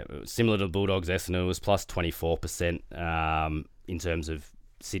was similar to the Bulldogs. Essendon was plus 24% in terms of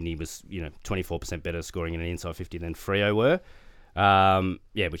Sydney was 24% better scoring in an inside 50 than Freo were.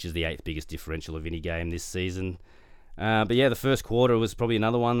 Which is the 8th biggest differential of any game this season. But yeah, the first quarter was probably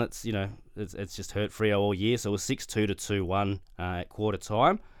another one that's it's just hurt Freo all year. So it was 6-2 to 2-1 at quarter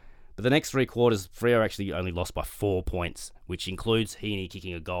time. But the next 3 quarters, Freo actually only lost by 4 points, which includes Heaney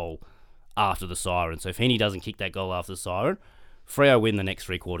kicking a goal after the siren. So if Heaney doesn't kick that goal after the siren, Freo win the next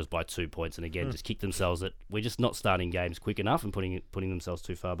 3 quarters by 2 points, and again just kick themselves that we're just not starting games quick enough and putting themselves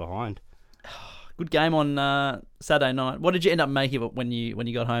too far behind. Good game on Saturday night. What did you end up making of it when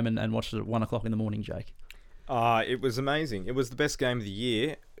you got home and watched it at 1 o'clock in the morning, Jake? It was amazing. It was the best game of the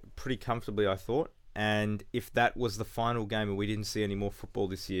year, pretty comfortably, I thought. And if that was the final game and we didn't see any more football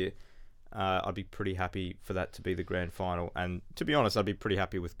this year, I'd be pretty happy for that to be the grand final. And to be honest, I'd be pretty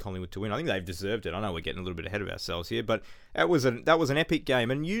happy with Collingwood to win. I think they've deserved it. I know we're getting a little bit ahead of ourselves here, but that was an epic game.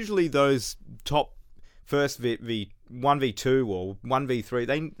 And usually those top first 1v2 or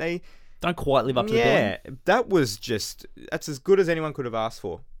 1v3, they don't quite live up to the billing. Yeah, that's as good as anyone could have asked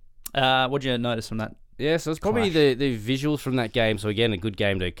for. What did you notice from that? Yeah, so it's probably the visuals from that game. So again, a good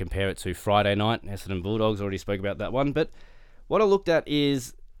game to compare it to Friday night. Essendon Bulldogs, already spoke about that one. But what I looked at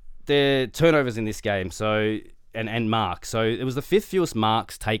is the turnovers in this game. So and marks. So it was the 5th fewest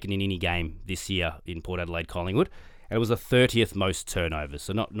marks taken in any game this year in Port Adelaide Collingwood, and it was the 30th most turnovers.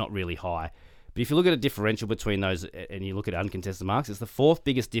 So not really high. But if you look at a differential between those and you look at uncontested marks, it's the 4th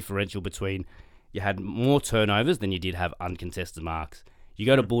biggest differential between you had more turnovers than you did have uncontested marks. You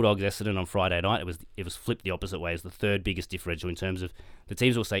go to Bulldogs Essendon on Friday night, it was flipped the opposite way. It's the 3rd biggest differential in terms of the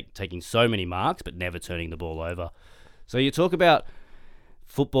teams were taking so many marks but never turning the ball over. So you talk about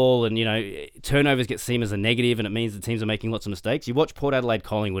football and, turnovers get seen as a negative and it means the teams are making lots of mistakes. You watch Port Adelaide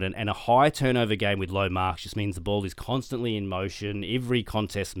Collingwood and a high turnover game with low marks just means the ball is constantly in motion. Every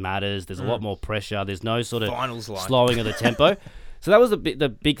contest matters. There's a lot more pressure. There's no sort of slowing of the tempo. So that was the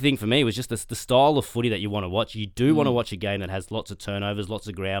big thing for me was just the style of footy that you want to watch. You do want to watch a game that has lots of turnovers, lots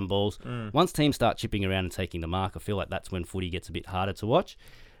of ground balls. Once teams start chipping around and taking the mark, I feel like that's when footy gets a bit harder to watch.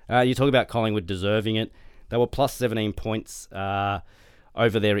 You talk about Collingwood deserving it. They were plus 17 points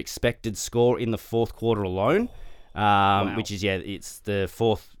over their expected score in the fourth quarter alone, which is, it's the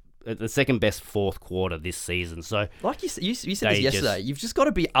second best fourth quarter this season. So, like you said this yesterday, you've just got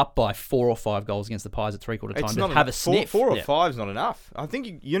to be up by 4 or 5 goals against the Pies at 3/4 time to have a sniff. 4 or 5 is not enough. I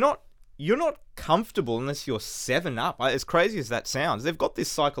think you're not comfortable unless you're 7 up. As crazy as that sounds, they've got this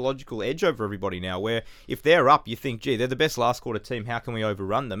psychological edge over everybody now where if they're up, you think, gee, they're the best last quarter team. How can we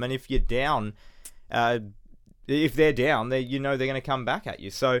overrun them? And if you're down, if they're down, they're going to come back at you.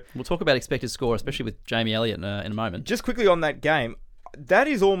 So we'll talk about expected score, especially with Jamie Elliott in a moment. Just quickly on that game, that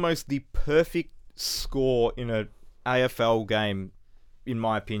is almost the perfect score in an AFL game, in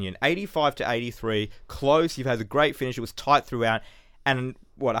my opinion. 85 to 83, close. You've had a great finish. It was tight throughout. And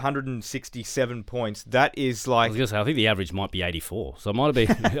 167 points. That is like... I was going to say, I think the average might be 84. So it might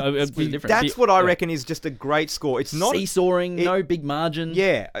have been... That's what I reckon is just a great score. It's not... Seesawing, no big margin.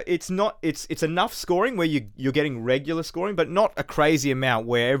 Yeah, it's not... It's enough scoring where you're getting regular scoring, but not a crazy amount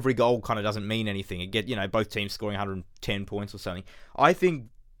where every goal kind of doesn't mean anything. You get, both teams scoring 110 points or something. I think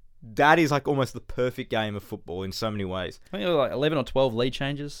that is like almost the perfect game of football in so many ways. I think like 11 or 12 lead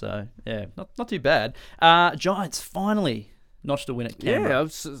changes, so yeah, not too bad. Giants finally notched a win at Canberra.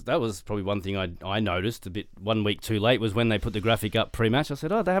 Yeah, that was probably one thing I noticed a bit 1 week too late was when they put the graphic up pre-match. I said,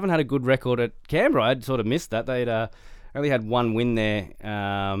 they haven't had a good record at Canberra. I'd sort of missed that. They'd only had one win there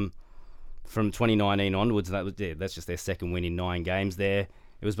from 2019 onwards. That's just their second win in 9 games there.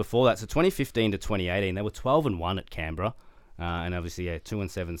 It was before that. So 2015 to 2018, they were 12-1 at Canberra. And obviously,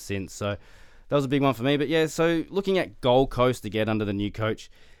 2-7 since. So that was a big one for me. But yeah, so looking at Gold Coast again under the new coach,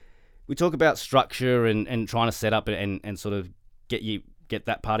 we talk about structure and trying to set up and sort of get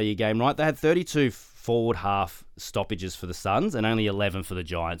that part of your game right. They had 32 forward half stoppages for the Suns and only 11 for the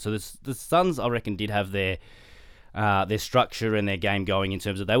Giants. So the Suns, I reckon, did have their structure and their game going in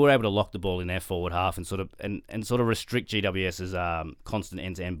terms of they were able to lock the ball in their forward half and sort of restrict GWS's constant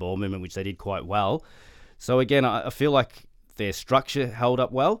end-to-end ball movement, which they did quite well. So again, I feel like their structure held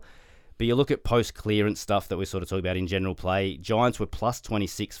up well. But you look at post-clearance stuff that we're sort of talking about in general play. Giants were plus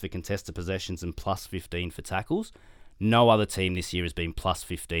 26 for contested possessions and plus 15 for tackles. No other team this year has been plus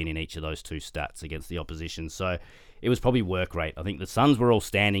 15 in each of those two stats against the opposition. So it was probably work rate. I think the Suns were all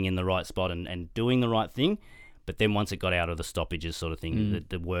standing in the right spot and doing the right thing. But then once it got out of the stoppages sort of thing,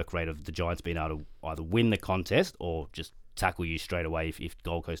 the work rate of the Giants being able to either win the contest or just tackle you straight away if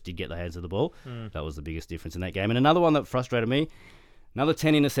Gold Coast did get the hands of the ball. That was the biggest difference in that game. And another one that frustrated me, another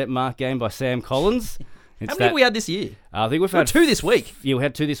 10 intercept mark game by Sam Collins. How many have we had this year? I think we've had 2 this week. Yeah, we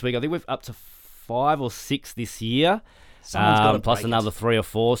had 2 this week. I think we've up to 5 or 6 this year. Someone's got to plus break another 3 or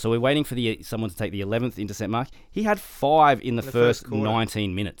 4. So we're waiting for someone to take the 11th intercept mark. He had 5 in the first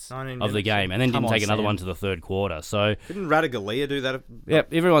 19 minutes of the game, and then didn't take another one to the third quarter. So didn't Radigalia do that? Yeah,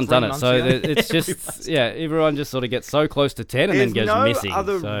 everyone's done it. So ago? it's just everyone just sort of gets so close to 10 and then goes missing.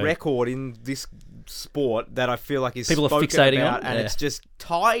 There's no other record in this sport that I feel like is People are spoken fixating about, on, and it's just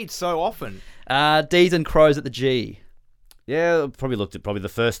tied so often. D's and Crows at the G. Yeah, probably looked at the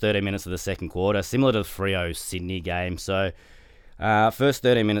first 13 minutes of the second quarter, similar to the Freo Sydney game. So first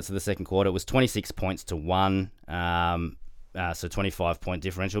 13 minutes of the second quarter, it was 26 points to 1, so 25-point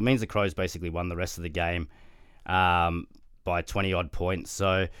differential. It means the Crows basically won the rest of the game by 20-odd points.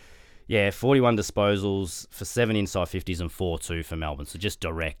 So, 41 disposals for 7 inside 50s and 4-2 for Melbourne. So just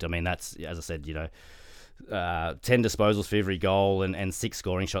direct. I mean, that's, as I said, 10 disposals for every goal and 6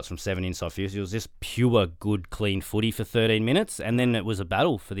 scoring shots from 7 inside 50s. It was just pure, good, clean footy for 13 minutes. And then it was a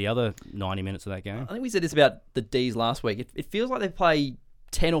battle for the other 90 minutes of that game. I think we said this about the D's last week. It feels like they play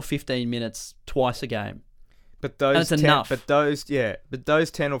 10 or 15 minutes twice a game. But those and it's enough. But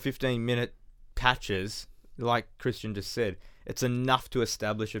those 10 or 15 minute patches, like Christian just said, it's enough to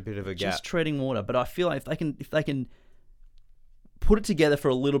establish a bit of a gap. Just treading water. But I feel like if they can put it together for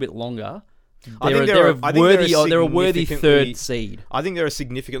a little bit longer, they're a worthy third seed. I think they're a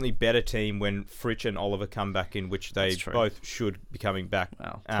significantly better team when Fritsch and Oliver come back in, which they both should be coming back.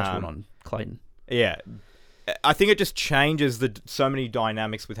 Wow, touch one on Clayton. Yeah. I think it just changes so many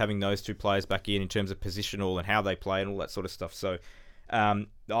dynamics with having those two players back in terms of positional and how they play and all that sort of stuff. So I'm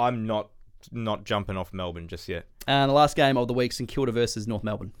not jumping off Melbourne just yet. And the last game of the week, St Kilda versus North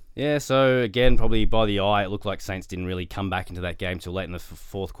Melbourne. Yeah, so again, probably by the eye, it looked like Saints didn't really come back into that game till late in the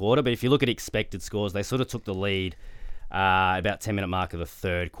fourth quarter. But if you look at expected scores, they sort of took the lead about 10-minute mark of the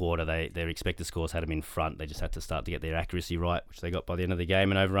third quarter. Their expected scores had them in front. They just had to start to get their accuracy right, which they got by the end of the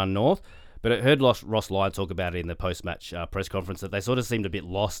game and overrun North. But I heard Ross Lyon talk about it in the post-match press conference that they sort of seemed a bit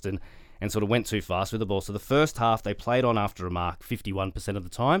lost and sort of went too fast with the ball. So the first half, they played on after a mark 51% of the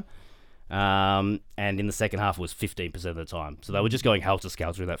time. And in the second half, it was 15% of the time. So they were just going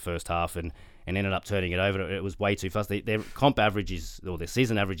helter-skelter in that first half and ended up turning it over. It was way too fast. Their comp average their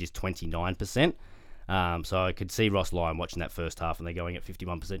season average is 29%. So I could see Ross Lyon watching that first half and they're going at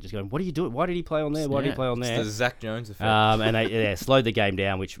 51%, just going, what are you doing? Why did he play on there? Why did he play on there? It's the Zach Jones effect. And they slowed the game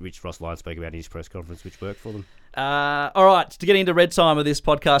down, which Ross Lyon spoke about in his press conference, which worked for them. All right, to get into red time of this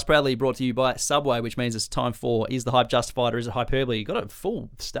podcast, proudly brought to you by Subway, which means it's time for Is the Hype Justified or Is it Hyperbole? You've got a full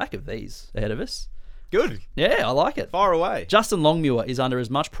stack of these ahead of us. Good. Yeah, I like it. Far away. Justin Longmuir is under as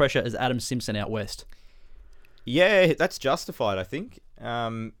much pressure as Adam Simpson out west. Yeah, that's justified, I think.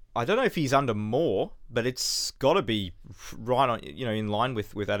 I don't know if he's under more, but it's got to be right on, in line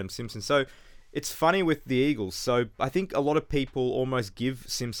with Adam Simpson. So it's funny with the Eagles. So I think a lot of people almost give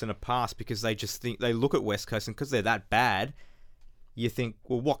Simpson a pass because they just think they look at West Coast and because they're that bad, you think,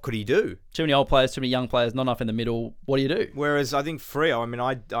 well, what could he do? Too many old players, too many young players, not enough in the middle. What do you do? Whereas I think Freo, I mean,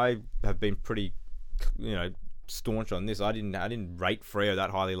 I have been pretty, staunch on this. I didn't rate Freo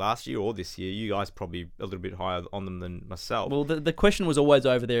that highly last year or this year. You guys probably a little bit higher on them than myself. Well, the question was always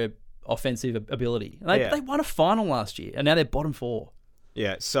over their offensive ability. They won a final last year, and now they're bottom 4.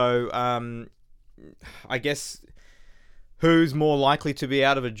 Yeah, so I guess who's more likely to be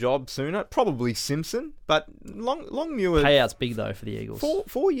out of a job sooner? Probably Simpson, but Longmuir payout's big though for the Eagles.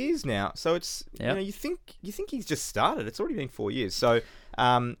 4 years now, so it's you think he's just started. It's already been 4 years, so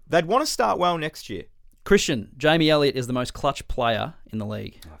they'd want to start well next year. Christian, Jamie Elliott is the most clutch player in the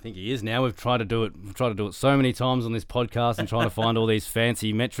league. I think he is now. We've tried to do it so many times on this podcast and trying to find all these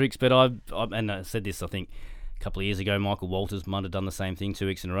fancy metrics. But I said this, I think, a couple of years ago. Michael Walters might have done the same thing 2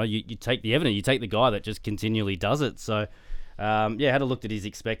 weeks in a row. You take the evidence. You take the guy that just continually does it. So, had a look at his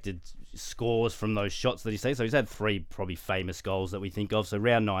expected scores from those shots that he's taken. So he's had 3 probably famous goals that we think of. So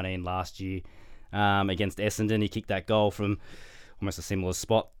round 19 last year against Essendon, he kicked that goal from almost a similar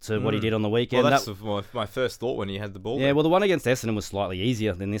spot to what he did on the weekend. Well, that's my first thought when he had the ball. Yeah, well, the one against Essendon was slightly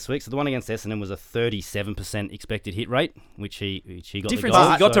easier than this week. So the one against Essendon was a 37% expected hit rate, which he got Difference the is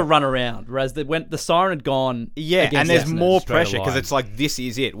goal. he got to run around, whereas when the siren had gone. Yeah, against and there's Essendon, more straight pressure because line. it's like this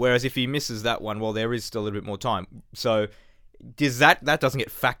is it. Whereas if he misses that one, well, there is still a little bit more time. So does that doesn't get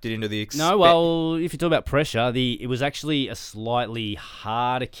factored into the No, well, if you talk about pressure, it was actually a slightly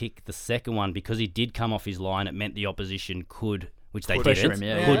harder kick, the second one, because he did come off his line. It meant the opposition could, which they pressure didn't,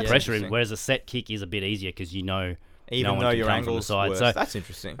 him, yeah. could Yeah, pressure him. interesting. Whereas a set kick is a bit easier because you know even no one though can your come from the angle's side. worse. So That's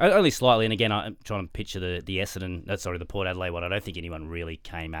interesting. only slightly, and again, I'm trying to picture the Port Adelaide one. I don't think anyone really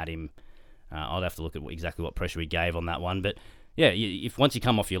came at him. I'd have to look at exactly what pressure he gave on that one, but yeah, if once you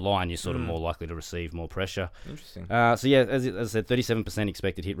come off your line, you're sort of more likely to receive more pressure. Interesting. So yeah, as I said, 37%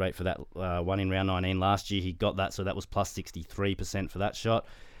 expected hit rate for that one in round 19 last year. He got that, so that was plus 63% for that shot.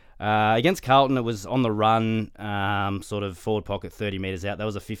 Against Carlton, it was on the run, sort of forward pocket, 30 metres out. That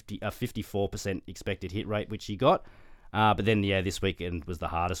was a 54% expected hit rate, which he got. But then, yeah, this weekend was the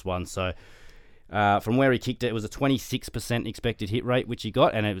hardest one. So from where he kicked it, it was a 26% expected hit rate, which he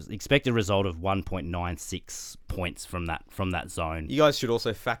got, and it was expected result of 1.96 points from that zone. You guys should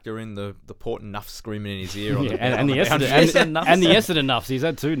also factor in the Port Nuff screaming in his ear. On Yeah, the, and on the the boundary. Essendon Nuffs. He's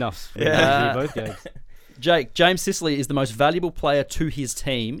had 2 Nuffs for both games. Jake, James Sicily is the most valuable player to his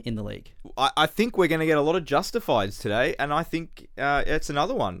team in the league. I think we're going to get a lot of justifieds today, and I think it's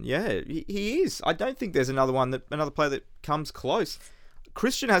another one. Yeah, he is. I don't think there's another player that comes close.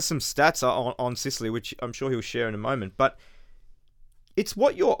 Christian has some stats on Sicily, which I'm sure he'll share in a moment, but it's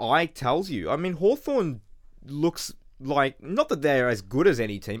what your eye tells you. I mean, Hawthorn looks like, not that they're as good as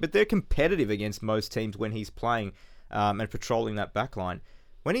any team, but they're competitive against most teams when he's playing and patrolling that back line.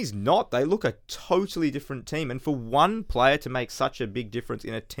 When he's not, they look a totally different team. And for one player to make such a big difference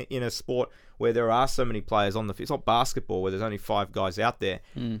in a sport where there are so many players on the field, it's not basketball where there's only 5 guys out there.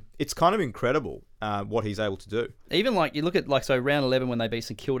 It's kind of incredible what he's able to do. Even you look at round 11 when they beat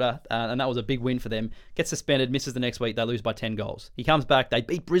St Kilda, and that was a big win for them. Gets suspended, misses the next week, they lose by 10 goals. He comes back, they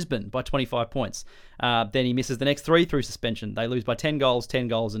beat Brisbane by 25 points. Then he misses the next 3 through suspension. They lose by 10 goals,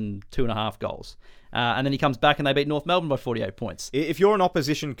 and 2.5 goals. And then he comes back and they beat North Melbourne by 48 points. If you're an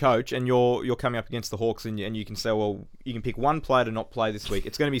opposition coach and you're coming up against the Hawks and you can say, well, you can pick one player to not play this week,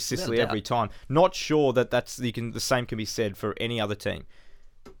 it's going to be Sicily every time. Not sure that the same can be said for any other team.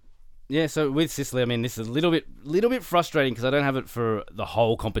 Yeah, so with Sicily, I mean, this is a little bit frustrating because I don't have it for the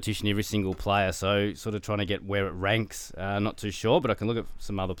whole competition, every single player. So sort of trying to get where it ranks, not too sure, but I can look at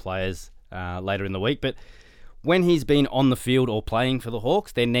some other players later in the week. But when he's been on the field or playing for the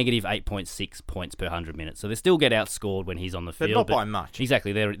Hawks, they're negative 8.6 points per 100 minutes. So they're still get outscored when he's on the field. But not by much.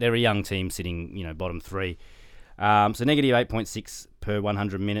 Exactly. They're a young team sitting, bottom 3. So negative 8.6 per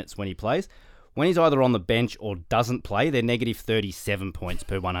 100 minutes when he plays. When he's either on the bench or doesn't play, they're negative 37 points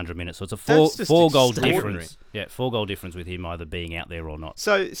per 100 minutes. So it's a four goal difference. Yeah, 4 goal difference with him either being out there or not.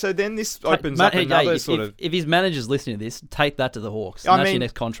 So then this opens up another sort of... If his manager's listening to this, take that to the Hawks. And that's your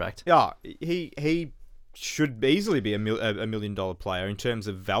next contract. Yeah, he should easily be a $1 million player in terms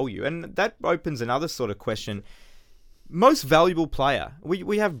of value. And that opens another sort of question. Most valuable player.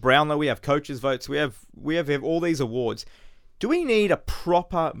 We have Brownlow, we have coaches' votes, we have all these awards. Do we need a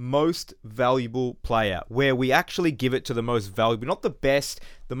proper most valuable player where we actually give it to the most valuable, not the best,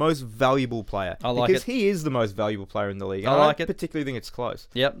 the most valuable player? I like because it. he is the most valuable player in the league. I like it. Particularly think it's close.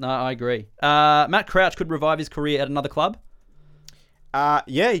 Yep, no, I agree. Matt Crouch could revive his career at another club.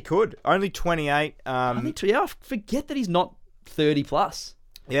 Yeah, he could. Only 28. I forget that he's not 30 plus.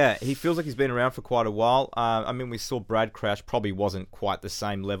 Yeah, he feels like he's been around for quite a while. I mean, we saw Brad Crouch probably wasn't quite the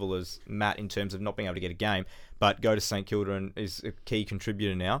same level as Matt in terms of not being able to get a game, but go to St Kilda and is a key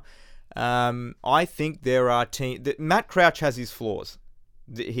contributor now. I think there are teams... Matt Crouch has his flaws.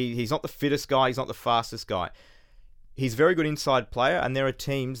 He's not the fittest guy. He's not the fastest guy. He's a very good inside player, and there are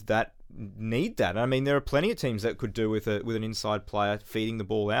teams that need that. I mean, there are plenty of teams that could do with an inside player feeding the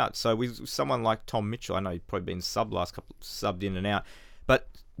ball out. So with someone like Tom Mitchell, I know he's probably been subbed in and out, but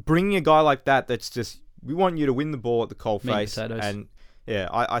bringing a guy like that's just, we want you to win the ball at the coalface. And yeah,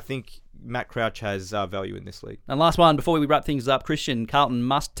 I think Matt Crouch has value in this league. And last one, before we wrap things up, Christian, Carlton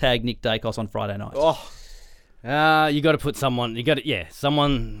must tag Nick Dacos on Friday night. You got to put someone,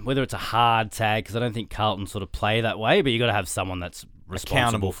 someone, whether it's a hard tag, because I don't think Carlton sort of play that way, but you got to have someone that's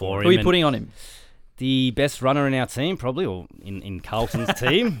responsible for him. Who are you putting on him? The best runner in our team, probably, or in Carlton's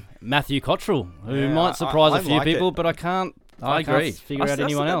team, Matthew Cottrell, who might surprise a few people, but I can't. I agree. Figure out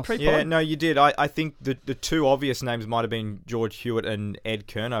anyone else. Yeah, no, you did. I think the two obvious names might have been George Hewitt and Ed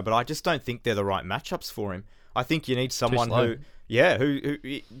Kerno, but I just don't think they're the right matchups for him. I think you need someone who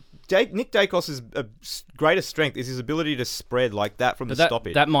Nick Dacos' greatest strength is his ability to spread like that from the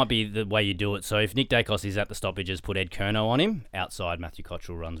stoppage. That might be the way you do it. So if Nick Dacos is at the stoppages, put Ed Kerno on him. Outside, Matthew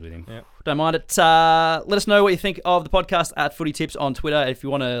Cottrell runs with him. Yeah. Don't mind it. Let us know what you think of the podcast at Footy Tips on Twitter. If you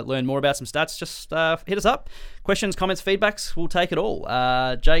want to learn more about some stats, just hit us up. Questions, comments, feedbacks, we'll take it all.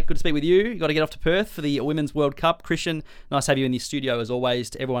 Jake, good to speak with you. You got to get off to Perth for the Women's World Cup. Christian, nice to have you in the studio as always.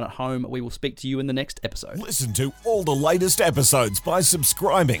 To everyone at home, we will speak to you in the next episode. Listen to all the latest episodes by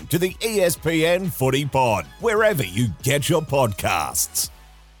subscribing to the ESPN Footy Pod, wherever you get your podcasts.